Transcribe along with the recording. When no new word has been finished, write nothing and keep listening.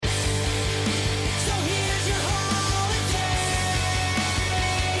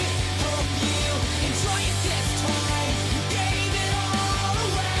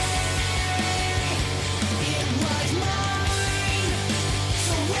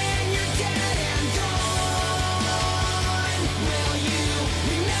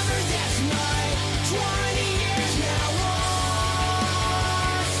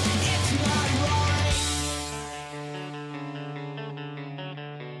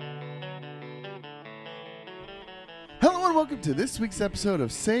and welcome to this week's episode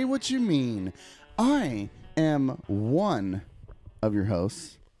of Say What You Mean. I am one of your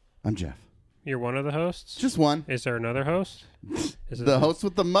hosts. I'm Jeff. You're one of the hosts? Just one. Is there another host? Is The host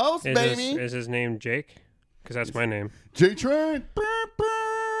with the most, baby. Is his name Jake? Because that's my name. J-Train.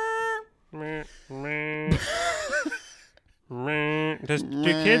 Meh, meh. Meh.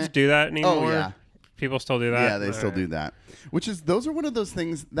 Do kids do that anymore? Oh, yeah. People still do that? Yeah, they still do that. Those are one of those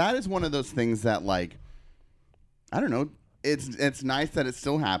things, that is one of those things that, like, I don't know, it's nice that it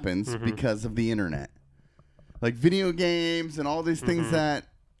still happens because of the internet. Like video games and all these things that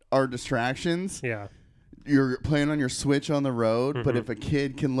are distractions. Yeah. You're playing on your Switch on the road, but if a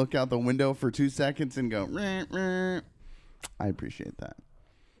kid can look out the window for 2 seconds and go, rah, rah, I appreciate that.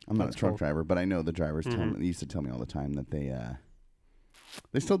 I'm not a truck driver, but I know the drivers used to tell me all the time that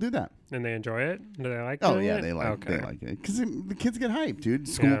they still do that. And they enjoy it? Do they like it? Oh, yeah, they like it. Because the kids get hyped, dude.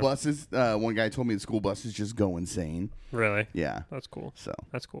 School buses, one guy told me the school buses just go insane. Really? Yeah. That's cool. So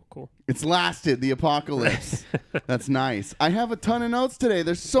That's cool. It's lasted, the apocalypse. That's nice. I have a ton of notes today.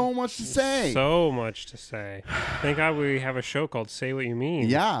 There's so much to say. So much to say. Thank God we have a show called Say What You Mean.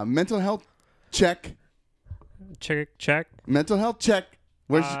 Yeah. Mental health check. Check. Mental health check.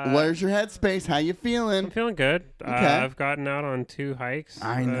 Where's your headspace? How you feeling? I'm feeling good. Okay. I've gotten out on 2 hikes.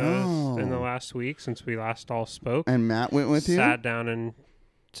 I know. In the last week since we last all spoke. And Matt went with you? Sat down and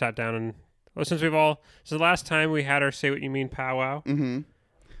since the last time we had our Say What You Mean powwow.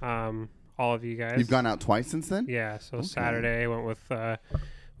 All of you guys. You've gone out twice since then? Yeah. So okay. Saturday I went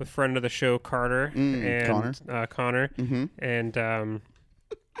with friend of the show Carter and Connor and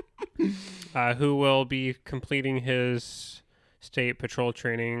who will be completing his state patrol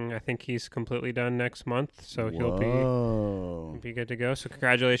training. I think he's completely done next month, so he'll be good to go. So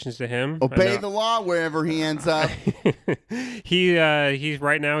congratulations to him. Obey the law wherever he ends up. He's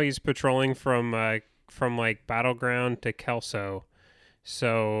right now he's patrolling from like Battleground to Kelso.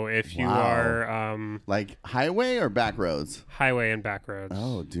 So if you are like highway or back roads? Highway and back roads.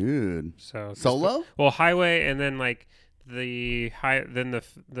 Oh, dude. So solo? Well, highway and then like the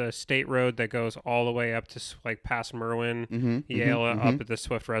state road that goes all the way up to like past Merwin, Yale up at the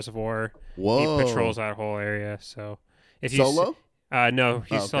Swift Reservoir. Whoa! He patrols that whole area. So if solo? No,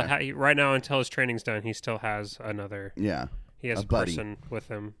 he still right now until his training's done. He still has another. Yeah, he has a person with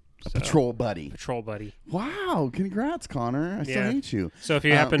him. Patrol buddy. Patrol buddy. Wow! Congrats, Connor. I still hate you. So if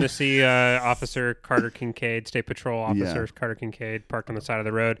you happen to see Officer Carter Kincaid, State Patrol Officer Carter Kincaid, parked on the side of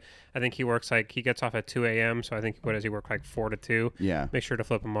the road, I think he works he gets off at 2 a.m. So I think he work like 4 to 2? Yeah. Make sure to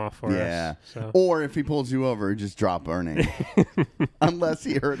flip him off for us. Yeah. So. Or if he pulls you over, just drop our name. Unless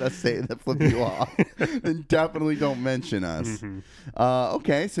he heard us say that flip you off, then definitely don't mention us.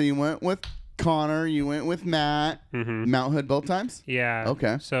 Okay, so you went with Connor, you went with Matt. Mount Hood both times? Yeah.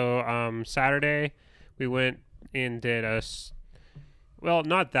 Okay. So Saturday we went and did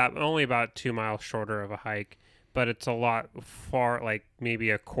not that, only about 2 miles shorter of a hike, but it's a lot far, like maybe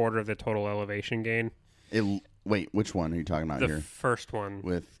a quarter of the total elevation gain. Wait, which one are you talking about here? The first one.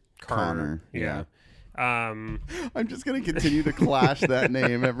 With Connor. Yeah. I'm just going to continue to clash that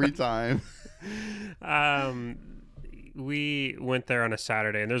name every time. We went there on a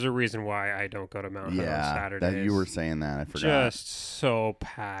Saturday, and there's a reason why I don't go to Mount Hood on Saturdays. Yeah, you were saying that. I forgot. Just so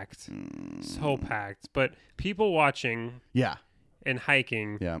packed. So packed. But people watching and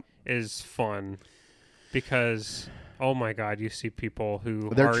hiking is fun because, oh my God, you see people who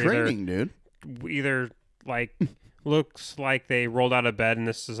they're training, dude. Either like looks like they rolled out of bed and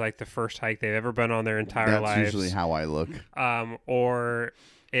this is like the first hike they've ever been on their entire lives. That's usually how I look. Or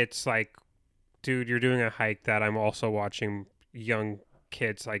it's like, dude, you're doing a hike that I'm also watching young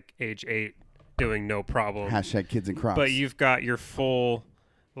kids like age 8 doing no problem. Hashtag kids and crops. But you've got your full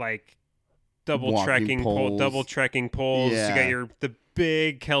like double trekking poles. Yeah. You got the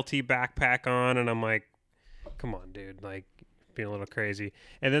big Kelty backpack on, and I'm like, come on, dude, like being a little crazy.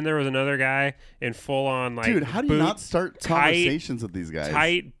 And then there was another guy in full on like, dude, how do you not start conversations with these guys?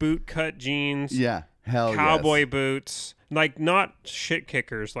 Tight boot cut jeans. Yeah, hell cowboy boots. Like not shit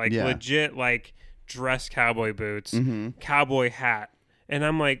kickers, like legit like dress cowboy boots, cowboy hat. And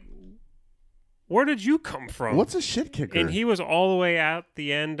I'm like, where did you come from? What's a shit kicker? And he was all the way at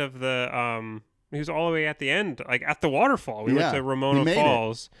the end of the like at the waterfall. We went to Ramona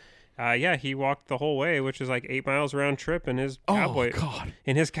Falls. He walked the whole way, which is like 8 miles round trip in his cowboy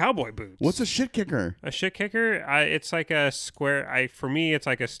boots. What's a shit kicker? A shit kicker? It's like a square. For me, it's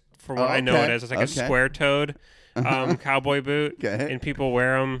like I know it as, it's like a square toed cowboy boot. Okay. And people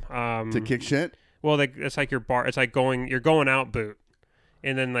wear them to kick shit. Well, it's like your bar. It's like you're going out boot,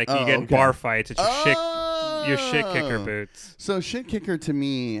 and then like you get in bar fights. It's your shit kicker boots. So shit kicker to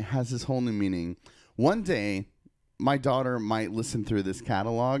me has this whole new meaning. One day, my daughter might listen through this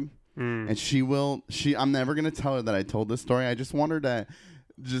catalog, and she will. I'm never gonna tell her that I told this story. I just want her to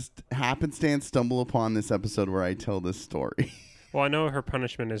just happenstance stumble upon this episode where I tell this story. Well, I know her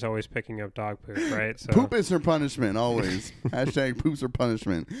punishment is always picking up dog poop, right? So Poop is her punishment, always. Hashtag poop's her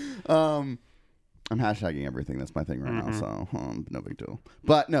punishment. I'm hashtagging everything. That's my thing right now, so no big deal.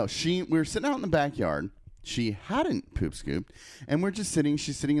 But no, we were sitting out in the backyard. She hadn't poop scooped, and we're just sitting.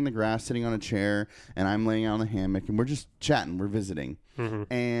 She's sitting in the grass, sitting on a chair, and I'm laying out on the hammock, and we're just chatting. We're visiting,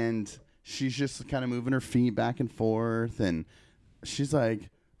 and she's just kind of moving her feet back and forth, and she's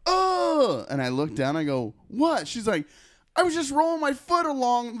like, "Oh!" And I look down. I go, "What?" She's like, "I was just rolling my foot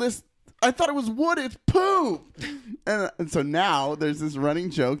along this. I thought it was wood. It's poop." And so now there's this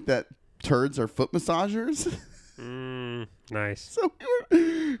running joke that turds are foot massagers. Nice. So we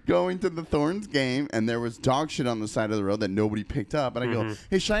were going to the Thorns game, and there was dog shit on the side of the road that nobody picked up. And I go,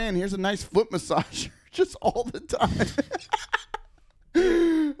 "Hey, Cheyenne, here's a nice foot massager," just all the time.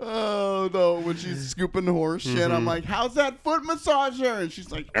 Oh, no. When she's scooping horse shit, I'm like, "How's that foot massager?" And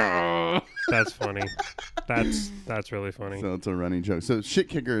she's like, "Oh." That's funny. That's really funny. So it's a running joke. So shit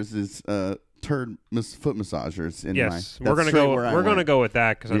kickers is foot massagers. Yes, we're gonna go. We're gonna go with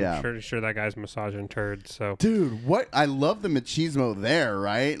that because I'm pretty sure that guy's massaging turds. So, dude, what I love the machismo there,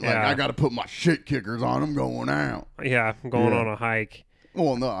 right? Like I got to put my shit kickers on. I'm going out. Yeah, I'm going on a hike.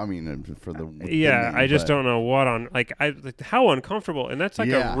 Well, no, I mean for the I just don't know what on how uncomfortable, and that's like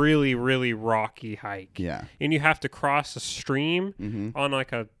a really really rocky hike. Yeah, and you have to cross a stream on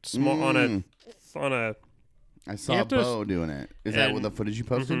like a small on a. I saw Bo doing it. Is that what the footage you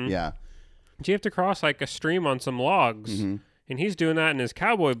posted? Yeah. You have to cross like a stream on some logs, and he's doing that in his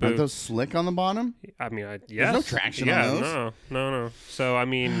cowboy boots. Aren't those slick on the bottom? I mean, yes. There's no traction on those. No. So I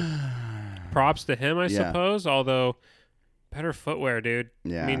mean, props to him, I suppose. Although, better footwear, dude.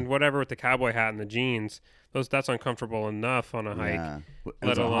 Yeah. I mean, whatever with the cowboy hat and the jeans, that's uncomfortable enough on a hike. Yeah.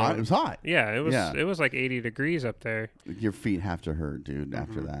 Let alone it was hot. Yeah, it was. Yeah. It was like 80 degrees up there. Your feet have to hurt, dude.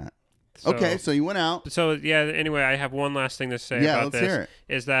 After that. So, okay, so you went out. So yeah. Anyway, I have one last thing to say about this. Hear it.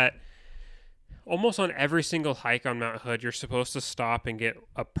 Is that almost on every single hike on Mount Hood, you're supposed to stop and get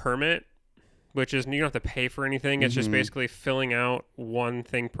a permit, which is you don't have to pay for anything. It's just basically filling out one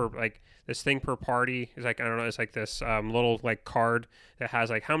thing per this thing per party. Is like I don't know. It's like this little like card that has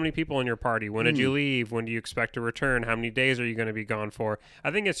like how many people in your party. When did you leave? When do you expect to return? How many days are you going to be gone for?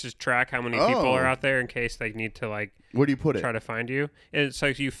 I think it's just track how many people are out there in case they need to like. Where do you put it? Try to find you. And so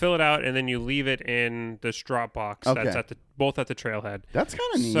you fill it out and then you leave it in this drop box that's both at the trailhead. That's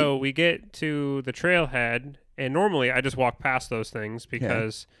kind of neat. So we get to the trailhead, and normally I just walk past those things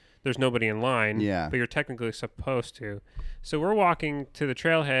because there's nobody in line. Yeah. But you're technically supposed to. So we're walking to the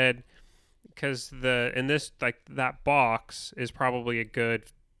trailhead because that box is probably a good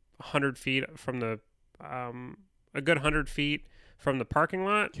 100 feet from the parking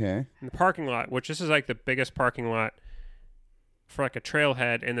lot. Okay. In the parking lot, which this is like the biggest parking lot for like a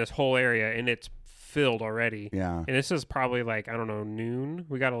trailhead in this whole area, and it's filled already. Yeah. And this is probably like, I don't know, noon.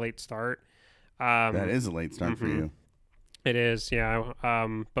 We got a late start. That is a late start for you. It is, yeah.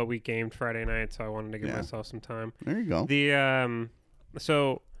 But we gamed Friday night, so I wanted to give myself some time. There you go.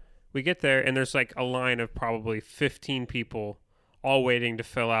 So we get there, and there's like a line of probably 15 people all waiting to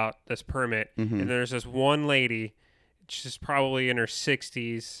fill out this permit. And there's this one lady. She's probably in her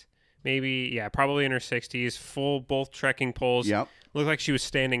 60s, probably in her 60s, full both trekking poles. Yep. Looked like she was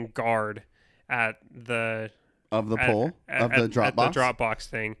standing guard at the pole of the drop box. The drop box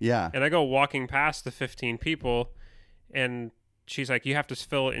thing. Yeah. And I go walking past the 15 people, and she's like, "You have to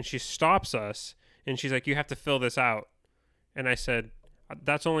fill it," and she stops us, and she's like, "You have to fill this out." And I said,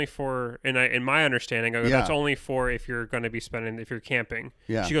 "That's only for," in my understanding, I go, "That's only for if you're going to be if you're camping."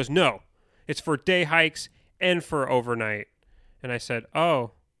 Yeah. She goes, "No, it's for day hikes and for overnight." And I said,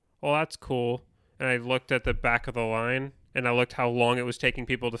 "Oh, well, that's cool." And I looked at the back of the line, and I looked how long it was taking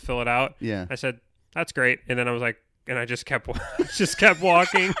people to fill it out. Yeah. I said, "That's great." And then I was like, and I just kept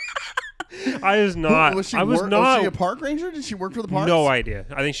walking. Was she a park ranger? Did she work for the parks? No idea.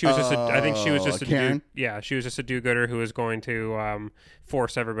 I think she was just a Karen? dude. Yeah, she was just a do-gooder who was going to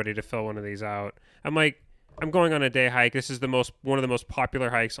force everybody to fill one of these out. I'm like, I'm going on a day hike. This is one of the most popular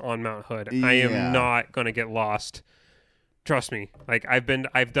hikes on Mount Hood. Yeah. I am not going to get lost. Trust me. Like I've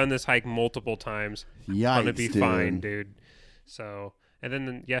done this hike multiple times. Yikes, I'm gonna be fine, dude. So, and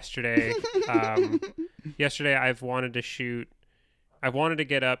then yesterday, I've wanted to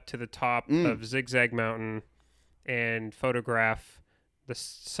get up to the top of Zigzag Mountain and photograph the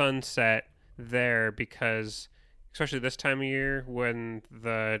sunset there because, especially this time of year when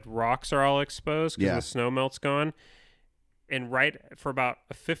the rocks are all exposed because the snow melt's gone. And right for about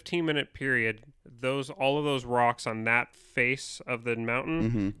a 15-minute period, all of those rocks on that face of the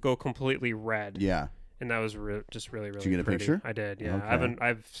mountain go completely red. Yeah. And that was just really, really Did you get a pretty. picture? I did, yeah.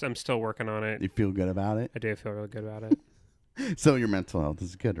 Okay. I'm still working on it. You feel good about it? I do feel really good about it. So your mental health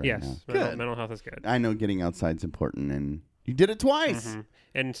is good right now. Yes, Good. mental health is good. I know getting outside's important, and you did it twice.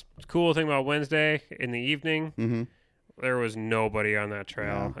 And cool thing about Wednesday in the evening, there was nobody on that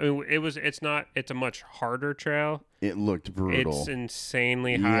trail. Yeah. I mean, it's a much harder trail. It looked brutal. It's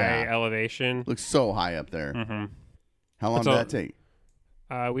insanely high elevation. Looks so high up there. How long did that take?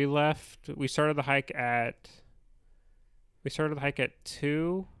 We started the hike at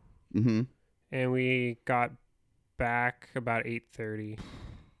 2, and we got back about 8:30,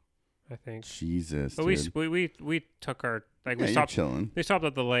 I think. Jesus, but dude. we took our We stopped chilling. We stopped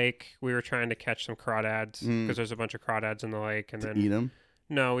at the lake. We were trying to catch some crawdads because there's a bunch of crawdads in the lake, and then eat them.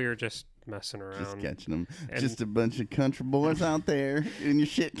 No, we were just messing around, just catching them. Just a bunch of country boys out there in your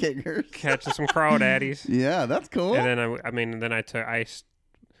shit kickers, catching some crawdaddies. Yeah, that's cool. And then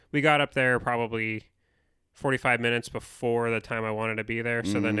we got up there probably 45 minutes before the time I wanted to be there.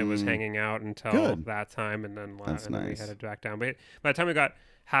 So then it was hanging out until that time, and then we headed back down. But by the time we got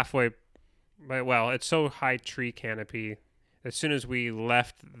halfway, it's so high tree canopy. As soon as we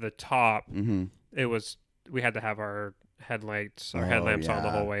left the top, we had to have our headlamps on the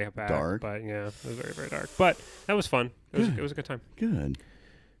whole way back. Dark. But yeah, it was very, very dark. But that was fun. It was a good time. Good.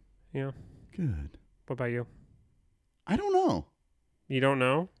 Yeah. Good. What about you? I don't know. You don't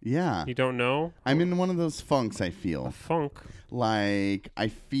know? Yeah. You don't know? I'm in one of those funks, I feel. A funk? Like, I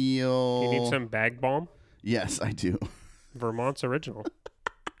feel... You need some bag balm? Yes, I do. Vermont's original.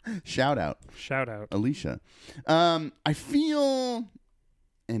 Shout out. Alicia. I feel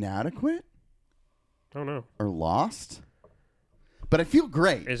inadequate. Oh, no. Or lost. But I feel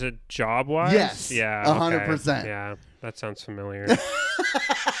great. Is it job-wise? Yes. Yeah. 100%. Yeah, that sounds familiar.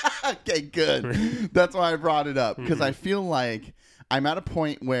 Okay, good. That's why I brought it up. Because I feel like I'm at a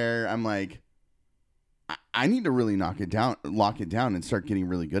point where I'm like, I need to really lock it down, and start getting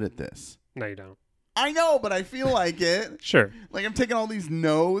really good at this. No, you don't. I know, but I feel like it. Sure. Like I'm taking all these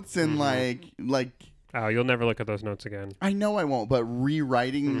notes and like. Oh, you'll never look at those notes again. I know I won't, but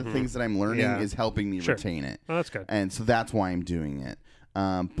rewriting the things that I'm learning is helping me retain it. Oh, that's good. And so that's why I'm doing it.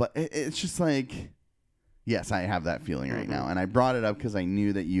 But it's just like, yes, I have that feeling right now, and I brought it up because I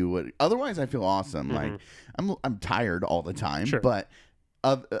knew that you would. Otherwise, I feel awesome. Like I'm tired all the time, but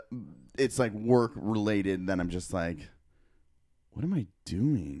it's like work related. Then I'm just like, what am I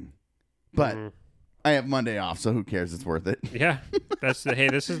doing? But I have Monday off, so who cares? It's worth it. Yeah, this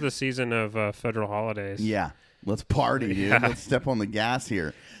is the season of federal holidays. Yeah, let's party, dude. Let's step on the gas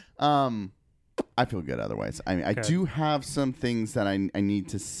here. I feel good otherwise. I mean, I do have some things that I need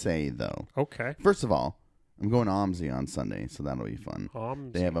to say though. Okay. First of all, I'm going to OMSI on Sunday, so that'll be fun.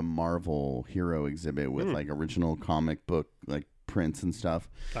 OMSI. They have a Marvel hero exhibit with like original comic book like prints and stuff.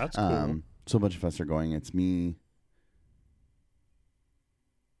 That's cool. So a bunch of us are going. It's me,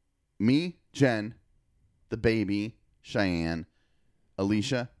 Jen, the baby, Cheyenne,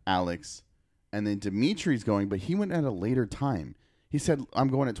 Alicia, Alex, and then Dimitri's going, but he went at a later time. He said, I'm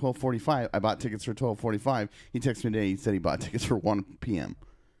going at 12:45. I bought tickets for 12:45. He texted me today. He said he bought tickets for 1 p.m.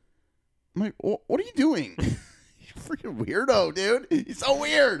 I'm like, what are you doing? You freaking weirdo, dude. He's so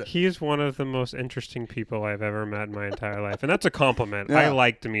weird. He's one of the most interesting people I've ever met in my entire life. And that's a compliment. Yeah. I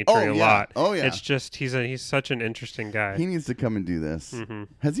like Dimitri a lot. Oh, yeah. It's just he's such an interesting guy. He needs to come and do this.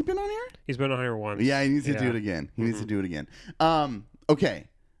 Has he been on here? He's been on here once. Yeah, he needs to do it again. He needs to do it again. Okay.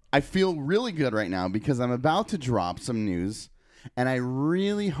 I feel really good right now because I'm about to drop some news, and I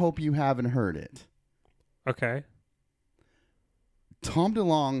really hope you haven't heard it. Okay. Tom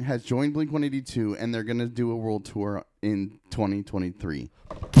DeLonge has joined Blink-182, and they're going to do a world tour in 2023.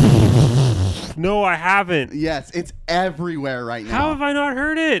 No, I haven't. Yes, it's everywhere right now. How have I not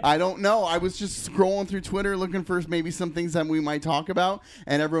heard it? I don't know. I was just scrolling through Twitter looking for maybe some things that we might talk about,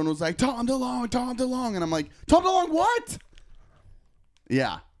 and everyone was like, Tom DeLonge. And I'm like, Tom DeLonge, what?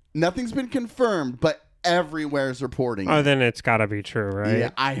 Yeah. Nothing's been confirmed, but everywhere's reporting. Oh, then it's got to be true, right? Yeah,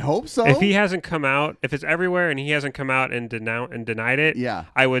 I hope so. If he hasn't come out, if it's everywhere and he hasn't come out and denied it,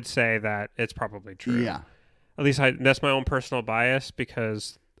 I would say that it's probably true. Yeah. At least that's my own personal bias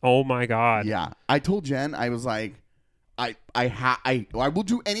because, oh my God. Yeah. I told Jen, I was like, I will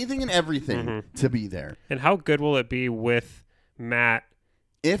do anything and everything to be there. And how good will it be with Matt?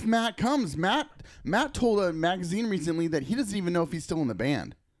 If Matt comes, Matt told a magazine recently that he doesn't even know if he's still in the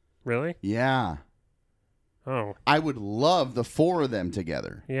band. Really? Yeah. Oh. I would love the four of them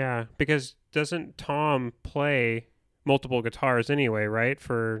together. Yeah, because doesn't Tom play multiple guitars anyway, right?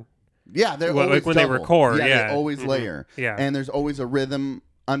 Yeah, they're always like when double. they record. Yeah, they always layer. Yeah. And there's always a rhythm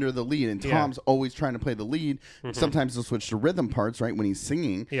under the lead, and Tom's always trying to play the lead. Sometimes he'll switch to rhythm parts, right, when he's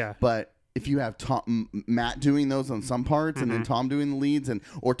singing. Yeah. But if you have Matt doing those on some parts, and then Tom doing the leads,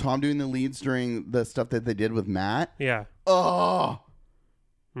 or Tom doing the leads during the stuff that they did with Matt. Yeah. Oh.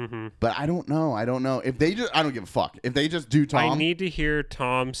 But I don't know. If they just, I don't give a fuck. If they just do Tom. I need to hear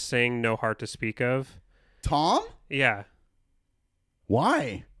Tom sing No Heart to Speak Of. Tom? Yeah.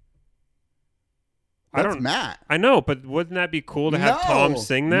 Why? That's Matt. I know, but wouldn't that be cool to have Tom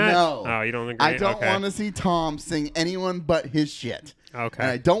sing that? No. Oh, you don't agree? I don't want to see Tom sing anyone but his shit. Okay.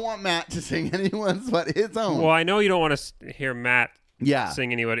 And I don't want Matt to sing anyone's but his own. Well, I know you don't want to hear Matt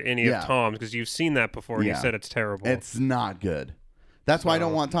sing any Yeah. of Tom's because you've seen that before and you said it's terrible. It's not good. That's why I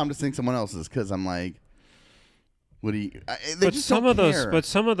don't want Tom to sing someone else's, because I'm like, what do you? But some of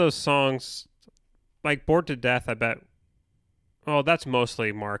those songs, like Bored to Death, I bet. Oh, that's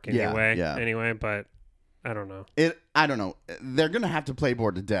mostly Mark anyway. Yeah. Anyway, but I don't know. I don't know. They're gonna have to play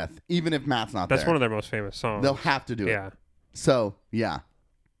Bored to Death, even if Matt's not there. That's one of their most famous songs. They'll have to do it. Yeah. So yeah.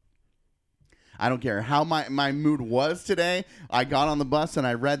 I don't care how my mood was today. I got on the bus and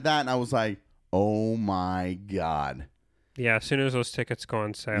I read that and I was like, oh my God. Yeah, as soon as those tickets go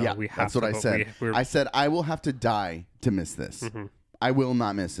on sale, we have that's to. That's what I said. I said, I will have to die to miss this. I will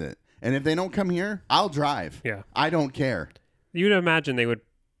not miss it. And if they don't come here, I'll drive. Yeah. I don't care. You'd imagine they would.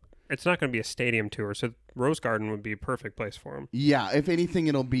 It's not going to be a stadium tour, so Rose Garden would be a perfect place for them. Yeah, if anything,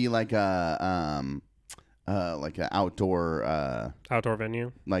 it'll be like a outdoor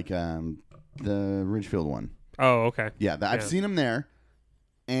venue, like the Ridgefield one. Oh, okay. Yeah, I've seen them there,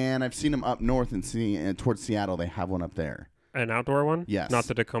 and I've seen them up north and towards Seattle. They have one up there. An outdoor one? Yes. Not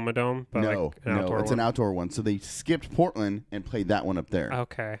the Tacoma Dome, but it's an outdoor one. So they skipped Portland and played that one up there.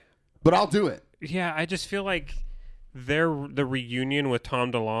 Okay. But I'll do it. Yeah, I just feel like the reunion with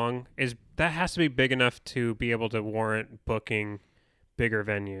Tom DeLonge that has to be big enough to be able to warrant booking bigger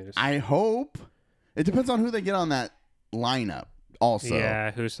venues. I hope. It depends on who they get on that lineup. Also,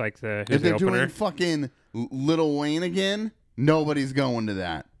 yeah, who's if the they're opener? Doing fucking Lil Wayne again, nobody's going to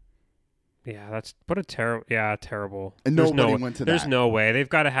that. Yeah, that's what a terrible. And nobody went to that. There's no way.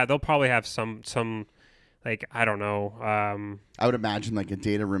 They'll probably have some like, I don't know. I would imagine like a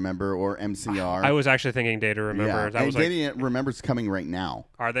Day to Remember or MCR. I was actually thinking Day to Remember. Yeah. Day to Remember's coming right now.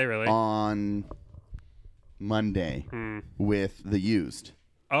 Are they really? On Monday with The Used.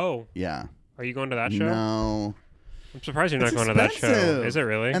 Oh. Yeah. Are you going to that show? No. I'm surprised you're not going to that show. Is it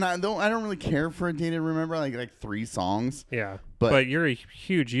really? And I don't really care for a Day to Remember, like 3 songs. Yeah. But you're a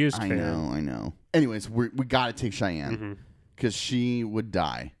huge Used fan. I know. Anyways, we got to take Cheyenne because she would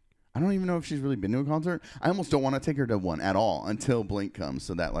die. I don't even know if she's really been to a concert. I almost don't want to take her to one at all until Blink comes,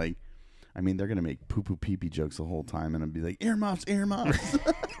 so that they're gonna make poo-poo pee-pee jokes the whole time, and I'd be like, earmuffs.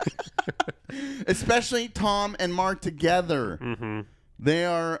 Especially Tom and Mark together. They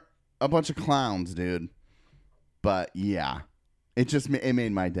are a bunch of clowns, dude. But yeah, it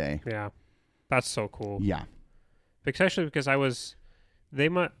made my day. Yeah, that's so cool. Yeah, especially because so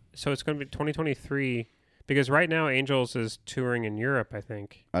it's gonna be 2023. Because right now, Angels is touring in Europe, I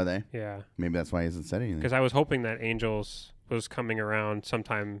think. Are they? Yeah. Maybe that's why he hasn't said anything. Because I was hoping that Angels was coming around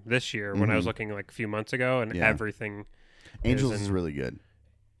sometime this year when I was looking like a few months ago, and everything. Angels is really good.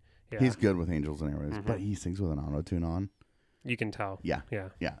 Yeah. He's good with Angels and everything, but he sings with an auto-tune on. You can tell. Yeah. Yeah.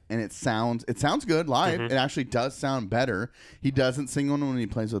 Yeah. And it sounds good live. It actually does sound better. He doesn't sing one when he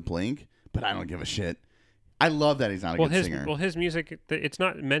plays with Blink, but I don't give a shit. I love that he's not a good singer. Well, his music, it's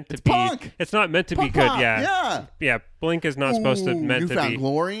not meant to it's be. Punk. It's not meant to Punk be good. pop. Yeah. Yeah. Blink is not supposed to meant to be. Newfound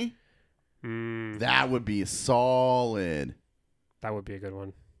Glory. That would be solid. That would be a good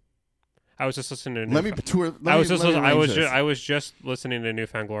one. I was just listening to. I was just listening to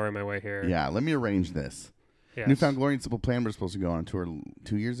Newfound Glory on my way here. Yeah. Let me arrange this. Yes. Newfound Glory and Simple Plan were supposed to go on a tour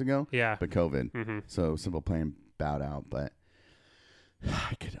 2 years ago. Yeah. But COVID. So Simple Plan bowed out, but.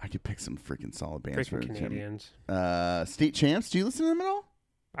 I could pick some freaking solid bands for Canadians. State Champs. Do you listen to them at all?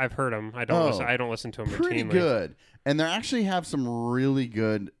 I've heard them. I don't listen to them pretty routinely. Good, and they actually have some really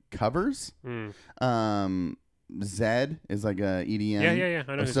good covers. Zed is like a EDM. Yeah.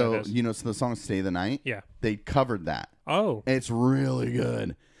 I know. So who Zed is. So the song "Stay the Night." Yeah, they covered that. Oh, it's really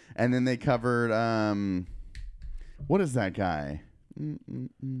good. And then they covered what is that guy?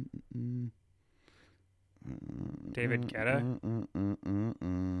 David Guetta.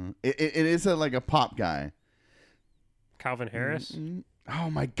 It is like a pop guy. Calvin Harris. Oh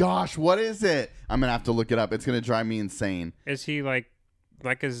my gosh, what is it? I'm gonna have to look it up. It's gonna drive me insane. Is he like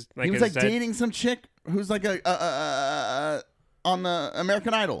he was like dating some chick who's like a on the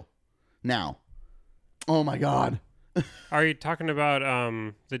American Idol now? Oh my god. Are you talking about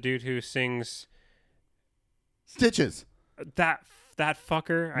the dude who sings Stitches? That that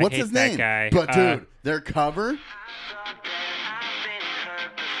fucker? What's I hate his name? that guy. But dude, their cover.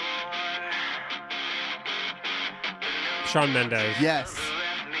 Shawn Mendes. Yes.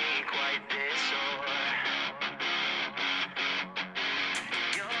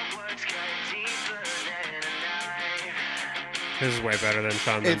 This is way better than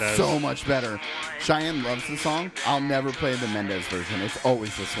Shawn Mendes. It's so much better. Cheyenne loves the song. I'll never play the Mendes version. It's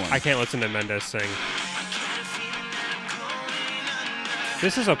always this one. I can't listen to Mendes sing.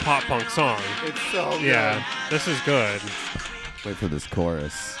 This is a pop punk song. It's so good. Yeah, this is good. Wait for this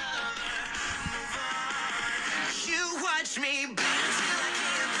chorus.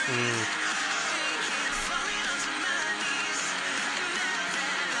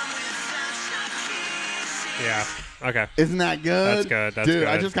 Yeah. Okay. Isn't that good? That's good. That's Dude, good.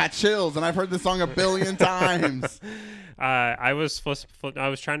 I just got chills, and I've heard this song a billion times. I was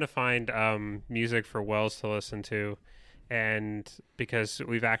trying to find music for Wells to listen to, and because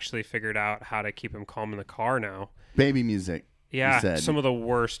we've actually figured out how to keep him calm in the car now. Baby music. Yeah, some of the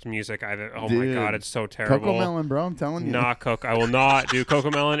worst music I've. Oh my god, it's so terrible. Coco Melon, bro, I'm telling you. Not Coco. I will not do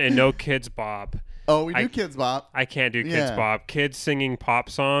Coco Melon and no Kids Bop. Oh, we do Kids Bop. I can't do Kids Bop. Kids singing pop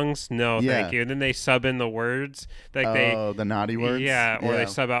songs, no, thank you. And then they sub in the words, like the naughty words. Yeah, or they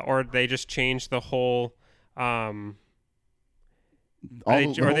sub out, or they just change the whole. I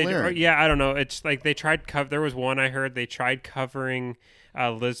don't know. It's like they tried there was one I heard they tried covering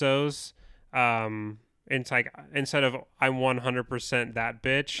Lizzo's. It's like instead of I'm 100% that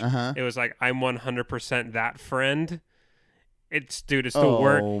bitch, it was like I'm 100% that friend. It's the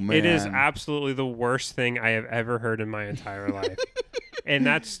worst. It is absolutely the worst thing I have ever heard in my entire life. And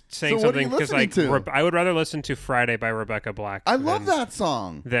that's saying something because I would rather listen to Friday by Rebecca Black. I love that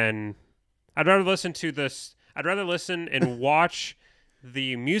song. I'd rather listen to this. I'd rather listen and watch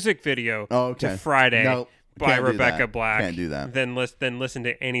the music video to Friday by Rebecca Black. Can't do that. Than listen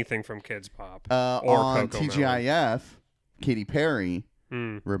to anything from Kids Pop or on Coco TGIF. Melon. Katy Perry,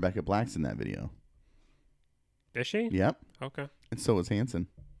 Rebecca Black's in that video. Is she? Yep. Okay. And so is Hanson.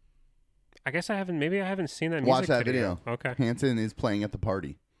 I guess I haven't seen that music Watch that video. Okay. Hanson is playing at the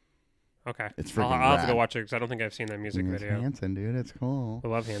party. Okay. It's freaking I'll have to rad. go watch it because I don't think I've seen that music video. Hanson, dude. It's cool. I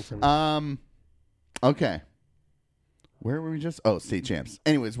love Hanson. Okay. Where were we just? Oh, state champs.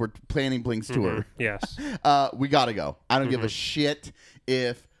 Anyways, we're planning Blink's tour. Yes. We got to go. I don't give a shit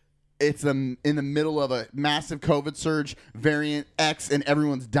if it's in the middle of a massive COVID surge, variant X, and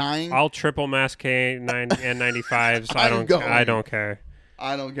everyone's dying. I'll triple mask K9 and 95s. I don't care.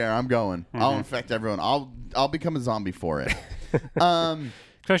 I don't care. I'm going. I'll infect everyone. I'll become a zombie for it.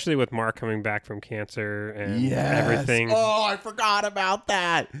 Especially with Mark coming back from cancer and everything. Oh, I forgot about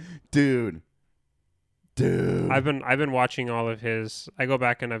that. Dude. I've been watching all of his. I go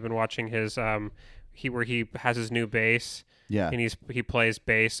back and I've been watching his where he has his new bass. Yeah. And he plays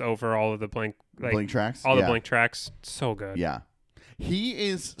bass over all of the Blink tracks. All the Blink tracks. So good. Yeah. He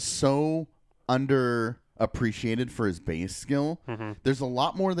is so underappreciated for his bass skill. There's a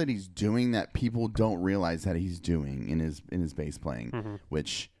lot more that he's doing that people don't realize that he's doing in his bass playing,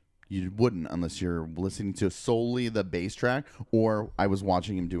 which you wouldn't unless you're listening to solely the bass track. Or I was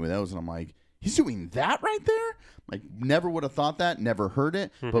watching him do those, and I'm like, he's doing that right there? Like, never would have thought that, never heard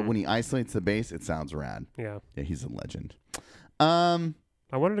it. But when he isolates the bass, it sounds rad. Yeah. Yeah, he's a legend.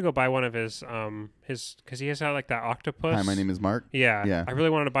 I wanted to go buy one of his because he has like that octopus. Hi, my name is Mark. Yeah. I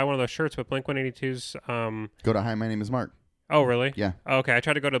really wanted to buy one of those shirts with Blink-182's. Go to Hi, my name is Mark. Oh, really? Yeah. Okay, I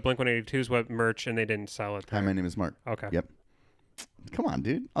tried to go to Blink-182's web merch and they didn't sell it there. Hi, my name is Mark. Okay. Yep. Come on,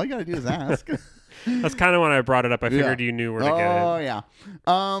 dude. All you got to do is ask. That's kind of when I brought it up. I figured you knew where to get it. Oh, yeah.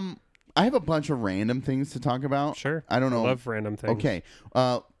 I have a bunch of random things to talk about. Sure. I don't know. I love random things. Okay.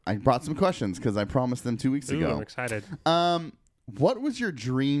 I brought some questions because I promised them 2 weeks ago. I'm excited. What was your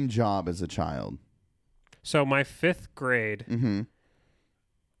dream job as a child? So my 5th grade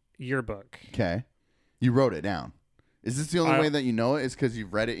yearbook. Okay. You wrote it down. Is this the only way that you know it? Is because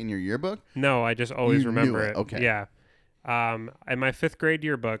you've read it in your yearbook? No, I just always remember it. Okay. Yeah. In my 5th grade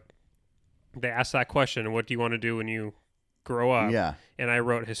yearbook, they asked that question, what do you want to do when you grow up? Yeah. And I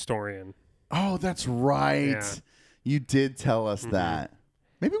wrote historian. Oh, that's right. Yeah. You did tell us that.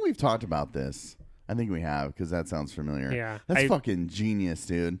 Maybe we've talked about this. I think we have because that sounds familiar. Yeah. That's fucking genius,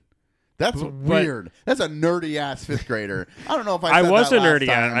 dude. That's weird. That's a nerdy ass 5th grader. I don't know if I was that a nerdy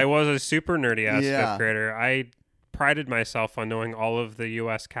time. ass. I was a super nerdy ass 5th grader. I prided myself on knowing all of the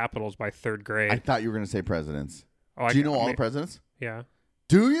U.S. capitals by 3rd grade. I thought you were going to say presidents. Oh, do you know all the presidents? Yeah.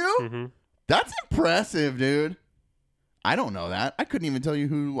 Do you? That's impressive, dude. I don't know that. I couldn't even tell you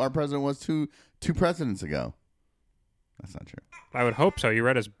who our president was two presidents ago. That's not true. I would hope so. You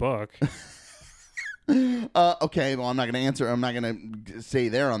read his book. Okay, well, I'm not going to answer. I'm not going to say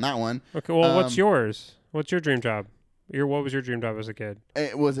there on that one. Okay, well, what's yours? What's your dream job? What was your dream job as a kid?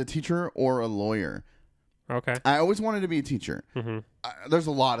 It was a teacher or a lawyer. Okay. I always wanted to be a teacher. Mm-hmm. There's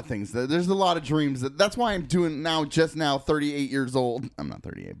a lot of things. There's a lot of dreams. That's why I'm doing now, just now, 38 years old. I'm not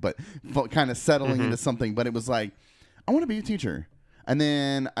 38, but kind of settling into something. But it was like, I want to be a teacher. And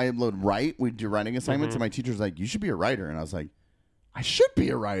then I would write. We'd do writing assignments. And my teacher's like, you should be a writer. And I was like, I should be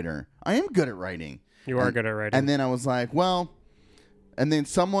a writer. I am good at writing. You are good at writing. And then I was like, well, and then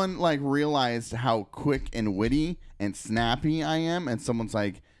someone like realized how quick and witty and snappy I am. And someone's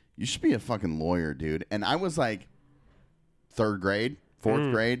like, you should be a fucking lawyer, dude. And I was like, 3rd grade,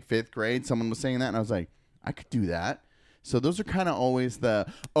 4th grade, 5th grade. Someone was saying that. And I was like, I could do that. So those are kind of always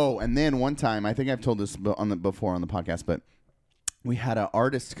and then one time, I think I've told this before on the podcast, but we had an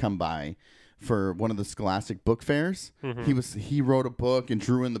artist come by for one of the Scholastic book fairs. He wrote a book and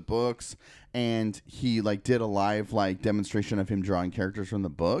drew in the books, and he like did a live like demonstration of him drawing characters from the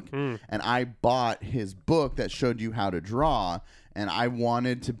book. And I bought his book that showed you how to draw, and I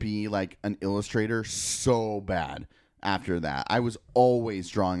wanted to be like an illustrator so bad. After that, I was always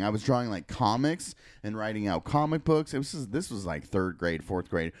drawing. I was drawing like comics and writing out comic books. This was like 3rd grade, 4th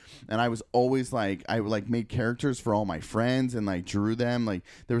grade, and I was always like, I like made characters for all my friends and like drew them. Like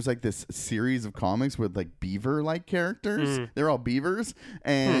there was like this series of comics with like beaver like characters. They're all beavers,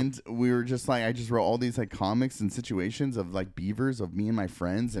 and we were just like, I just wrote all these like comics and situations of like beavers of me and my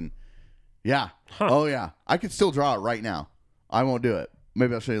friends, and oh yeah, I could still draw it right now. I won't do it.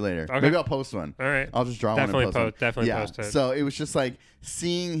 Maybe I'll show you later. Okay. Maybe I'll post one. All right. I'll just draw one and post one. Definitely post it. So it was just like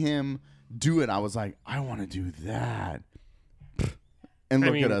seeing him do it. I was like, I want to do that. And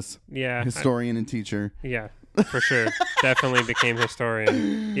look at us. Yeah. Historian and teacher. Yeah, for sure. Definitely became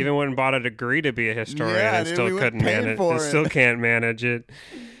historian. Even went and bought a degree to be a historian and still couldn't manage it. Still can't manage it.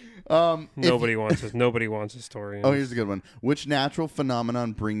 Nobody wants historians. Oh, here's a good one. Which natural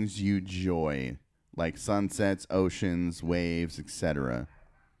phenomenon brings you joy? Like sunsets, oceans, waves, etc.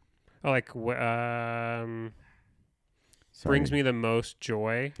 Brings me the most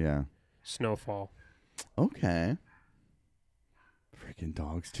joy. Yeah. Snowfall. Okay. Freaking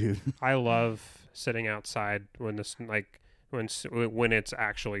dogs, dude. I love sitting outside when when it's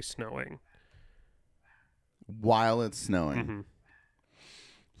actually snowing. While it's snowing.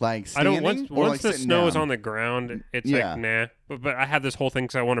 Like standing, I don't. Once the snow is on the ground, it's like nah. But I have this whole thing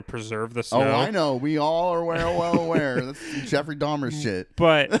because I want to preserve the snow. Oh, I know. We all are well aware. That's Jeffrey Dahmer shit.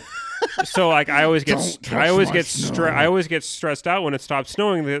 But so like I always get stressed out when it stops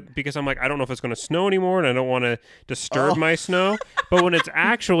snowing because I'm like, I don't know if it's going to snow anymore, and I don't want to disturb my snow. But when it's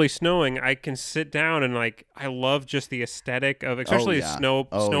actually snowing, I can sit down and like I love just the aesthetic of especially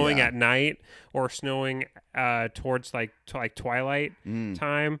snowing at night or snowing towards like twilight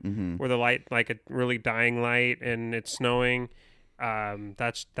time where the light like a really dying light and it's snowing.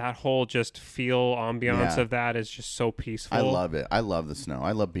 That whole just feel ambiance of that is just so peaceful. I love it. I love the snow.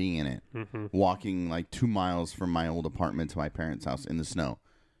 I love being in it. Walking like 2 miles from my old apartment to my parents' house in the snow,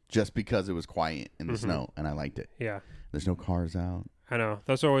 just because it was quiet in the snow and I liked it. Yeah. There's no cars out. I know.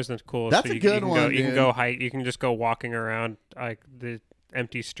 Those are always the coolest. That's a good one. You can go hike. You can just go walking around like the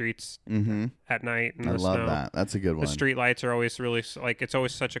empty streets at night. In I the love snow. that. That's a good one. The street lights are always really like it's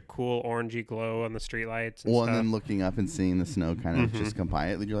always such a cool orangey glow on the street lights. And and then looking up and seeing the snow kind of just come by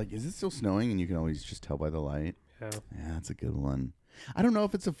it. You're like, is it still snowing? And you can always just tell by the light. Yeah, that's a good one. I don't know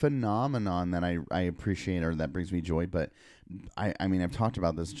if it's a phenomenon that I appreciate or that brings me joy, but I mean, I've talked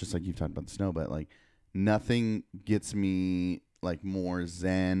about this just like you've talked about the snow, but like nothing gets me like more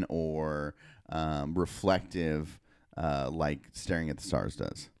zen or reflective like staring at the stars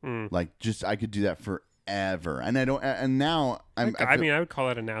does. Like just I could do that forever, and I don't. And now I mean, I would call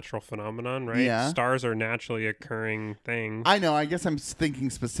it a natural phenomenon, right? Yeah. Stars are naturally occurring things. I know. I guess I'm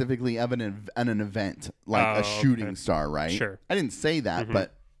thinking specifically of an event like a shooting star, right? Sure. I didn't say that,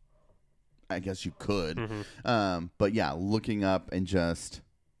 but I guess you could. But yeah, looking up and just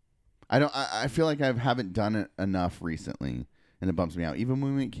I feel like I haven't done it enough recently. And it bumps me out. Even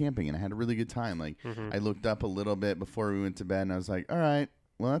when we went camping and I had a really good time. Like, I looked up a little bit before we went to bed and I was like, all right,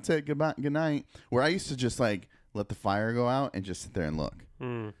 well, that's it. Goodbye. Good night. Where I used to just like let the fire go out and just sit there and look.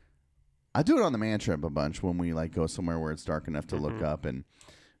 I do it on the man trip a bunch when we like go somewhere where it's dark enough to look up and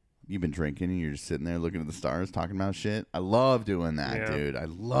you've been drinking and you're just sitting there looking at the stars, talking about shit. I love doing that, dude. I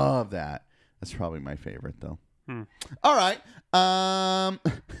love that. That's probably my favorite though. All right. Have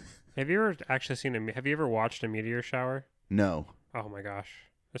you ever actually have you ever watched a meteor shower? No. Oh my gosh,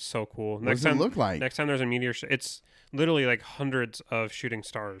 it's so cool. What does it look like? Next time there's a meteor, it's literally like hundreds of shooting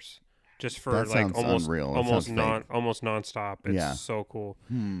stars just for That like sounds unreal. That almost sounds fake. almost nonstop. It's Yeah. so cool.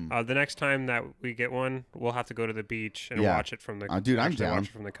 Hmm. The next time that we get one, we'll have to go to the beach and Yeah. watch it from the Dude, I'm actually down. watch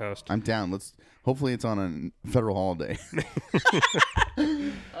it from the coast. I'm down. Hopefully it's on a federal holiday.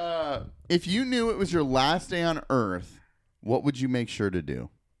 If you knew it was your last day on Earth, what would you make sure to do?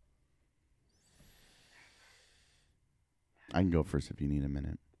 I can go first if you need a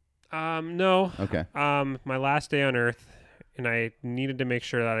minute. No. Okay. My last day on Earth, and I needed to make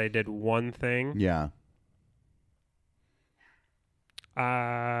sure that I did one thing. Yeah.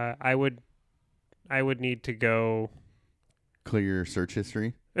 I would need to go. Clear your search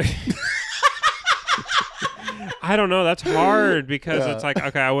history. I don't know. That's hard because Yeah. it's like,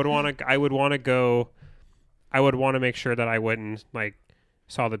 okay, I would want to go. I would want to make sure that I wouldn't like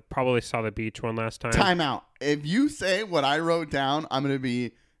probably saw the beach one last time. Time out. If you say what I wrote down, I'm going to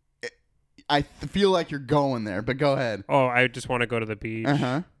be. I feel like you're going there, but go ahead. Oh, I just want to go to the beach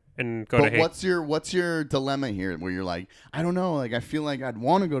Uh-huh. and go But to. what's your dilemma here? Where you're like, I don't know, like I feel like I'd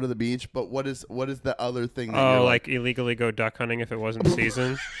want to go to the beach, but what is the other thing? That Oh, you're like illegally go duck hunting if it wasn't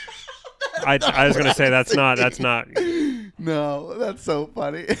season. I was gonna say that's not. No, that's so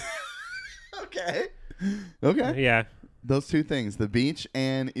funny. Okay. Yeah. Those two things, the beach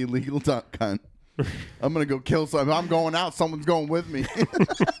and illegal duck hunt. I'm gonna go kill some. I'm going out. Someone's going with me.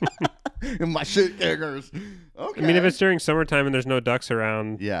 And my shit kickers. Okay. I mean, if it's during summertime and there's no ducks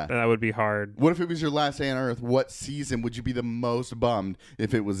around, Yeah. that would be hard. What if it was your last day on Earth? What season would you be the most bummed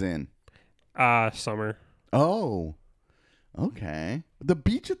if it was in? Summer. Oh. Okay. The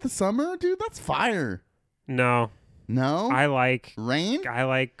beach at the summer, dude, that's fire. No, No? I like Rain?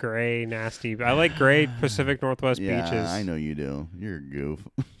 gray, nasty. I like gray Pacific Northwest Yeah, beaches. I know you do. You're a goof.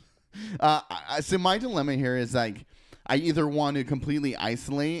 So my dilemma here is like I either want to completely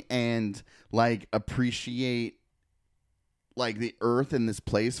isolate and like appreciate like the earth and this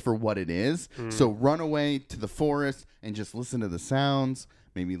place for what it is. So run away to the forest and just listen to the sounds,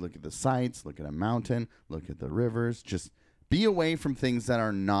 maybe look at the sights, look at a mountain, look at the rivers, just be away from things that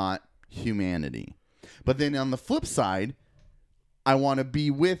are not humanity. But then on the flip side, I want to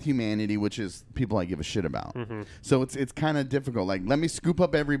be with humanity, which is people I give a shit about. So it's kind of difficult. Like, let me scoop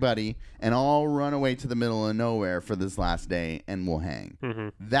up everybody and I'll run away to the middle of nowhere for this last day and we'll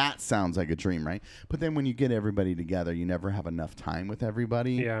hang. That sounds like a dream, right? But then when you get everybody together, you never have enough time with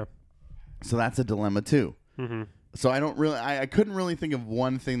everybody. Yeah. So that's a dilemma too. So I couldn't really think of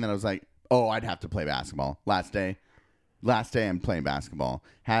one thing that I was like, oh, I'd have to play basketball. Last day I'm playing basketball.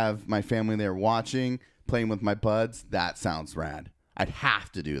 Have my family there watching, playing with my buds. That sounds rad. I'd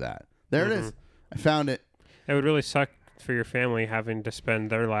have to do that. There it is. I found it. It would really suck for your family having to spend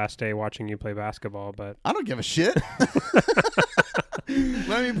their last day watching you play basketball, but I don't give a shit.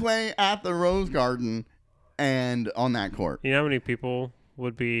 Let me play at the Rose Garden and on that court. you know how many people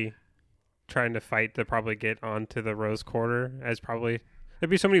would be trying to fight to probably get onto the Rose Quarter as probably there'd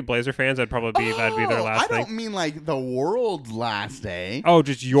be so many Blazer fans that'd be their last I thing. don't mean like the world's last day. Oh,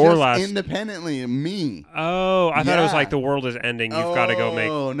 just your Just last independently, me. Oh, I thought it was Yeah. like the world is ending. You've got to go make.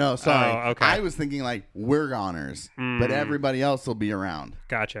 Oh no, sorry. Oh, okay. I was thinking like we're goners, but everybody else will be around.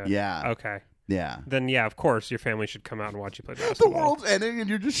 Gotcha. Yeah. Okay. Yeah. Then yeah, of course your family should come out and watch you play The basketball. world's ending and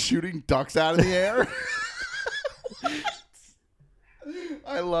you're just shooting ducks out of the air.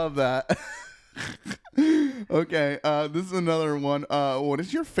 I love that. Okay, this is another one. What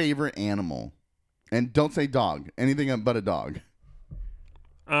is your favorite animal? And don't say dog. Anything but a dog.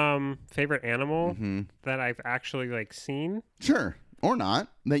 Favorite animal Mm-hmm. that I've actually like seen? Sure, or not.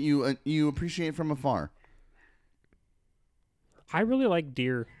 That you appreciate from afar. I really like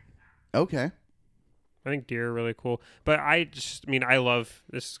deer. Okay. I think deer are really cool. But I love,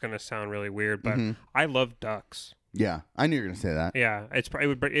 this is going to sound really weird, but I love ducks. Yeah, I knew you were gonna say that. Yeah,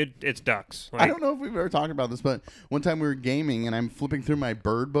 it's ducks. I don't know if we've ever talked about this, but one time we were gaming and I'm flipping through my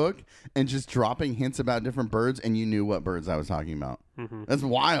bird book and just dropping hints about different birds, and you knew what birds I was talking about. That's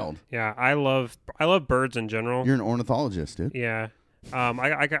wild. Yeah, I love birds in general. You're an ornithologist, dude. Yeah.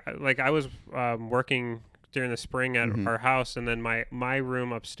 I was working during the spring at our house, and then my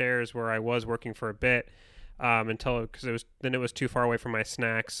room upstairs where I was working for a bit because it was too far away from my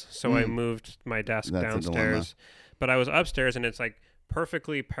snacks, so I moved my desk That's a dilemma. downstairs. But I was upstairs, and it's like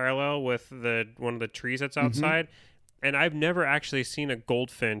perfectly parallel with one of the trees that's outside. And I've never actually seen a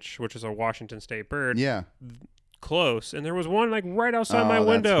goldfinch, which is a Washington State bird, Yeah. close, and there was one like right outside my that's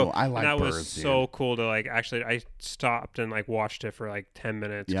window. cool. I like and that birds, was dude. so cool to like actually I stopped and like watched it for like 10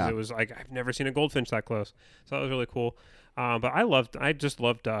 minutes 'cause Yeah. it was like I've never seen a goldfinch that close, so that was really cool. But I just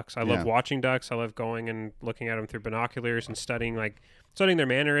love ducks. I Yeah. love watching ducks. I love going and looking at them through binoculars and studying their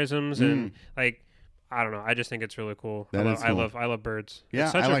mannerisms and like I don't know. I just think it's really cool. That is cool. I love birds.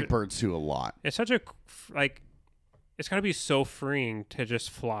 Yeah, I like birds too a lot. It's such a like. It's got to be so freeing to just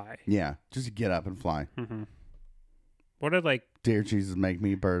fly. Yeah, just get up and fly. Mm-hmm. What did like? Dear Jesus, make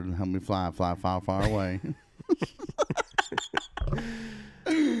me a bird and help me fly far, far away.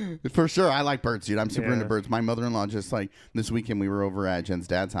 For sure, I like birds, dude. I'm super into birds. My mother-in-law just like this weekend we were over at Jen's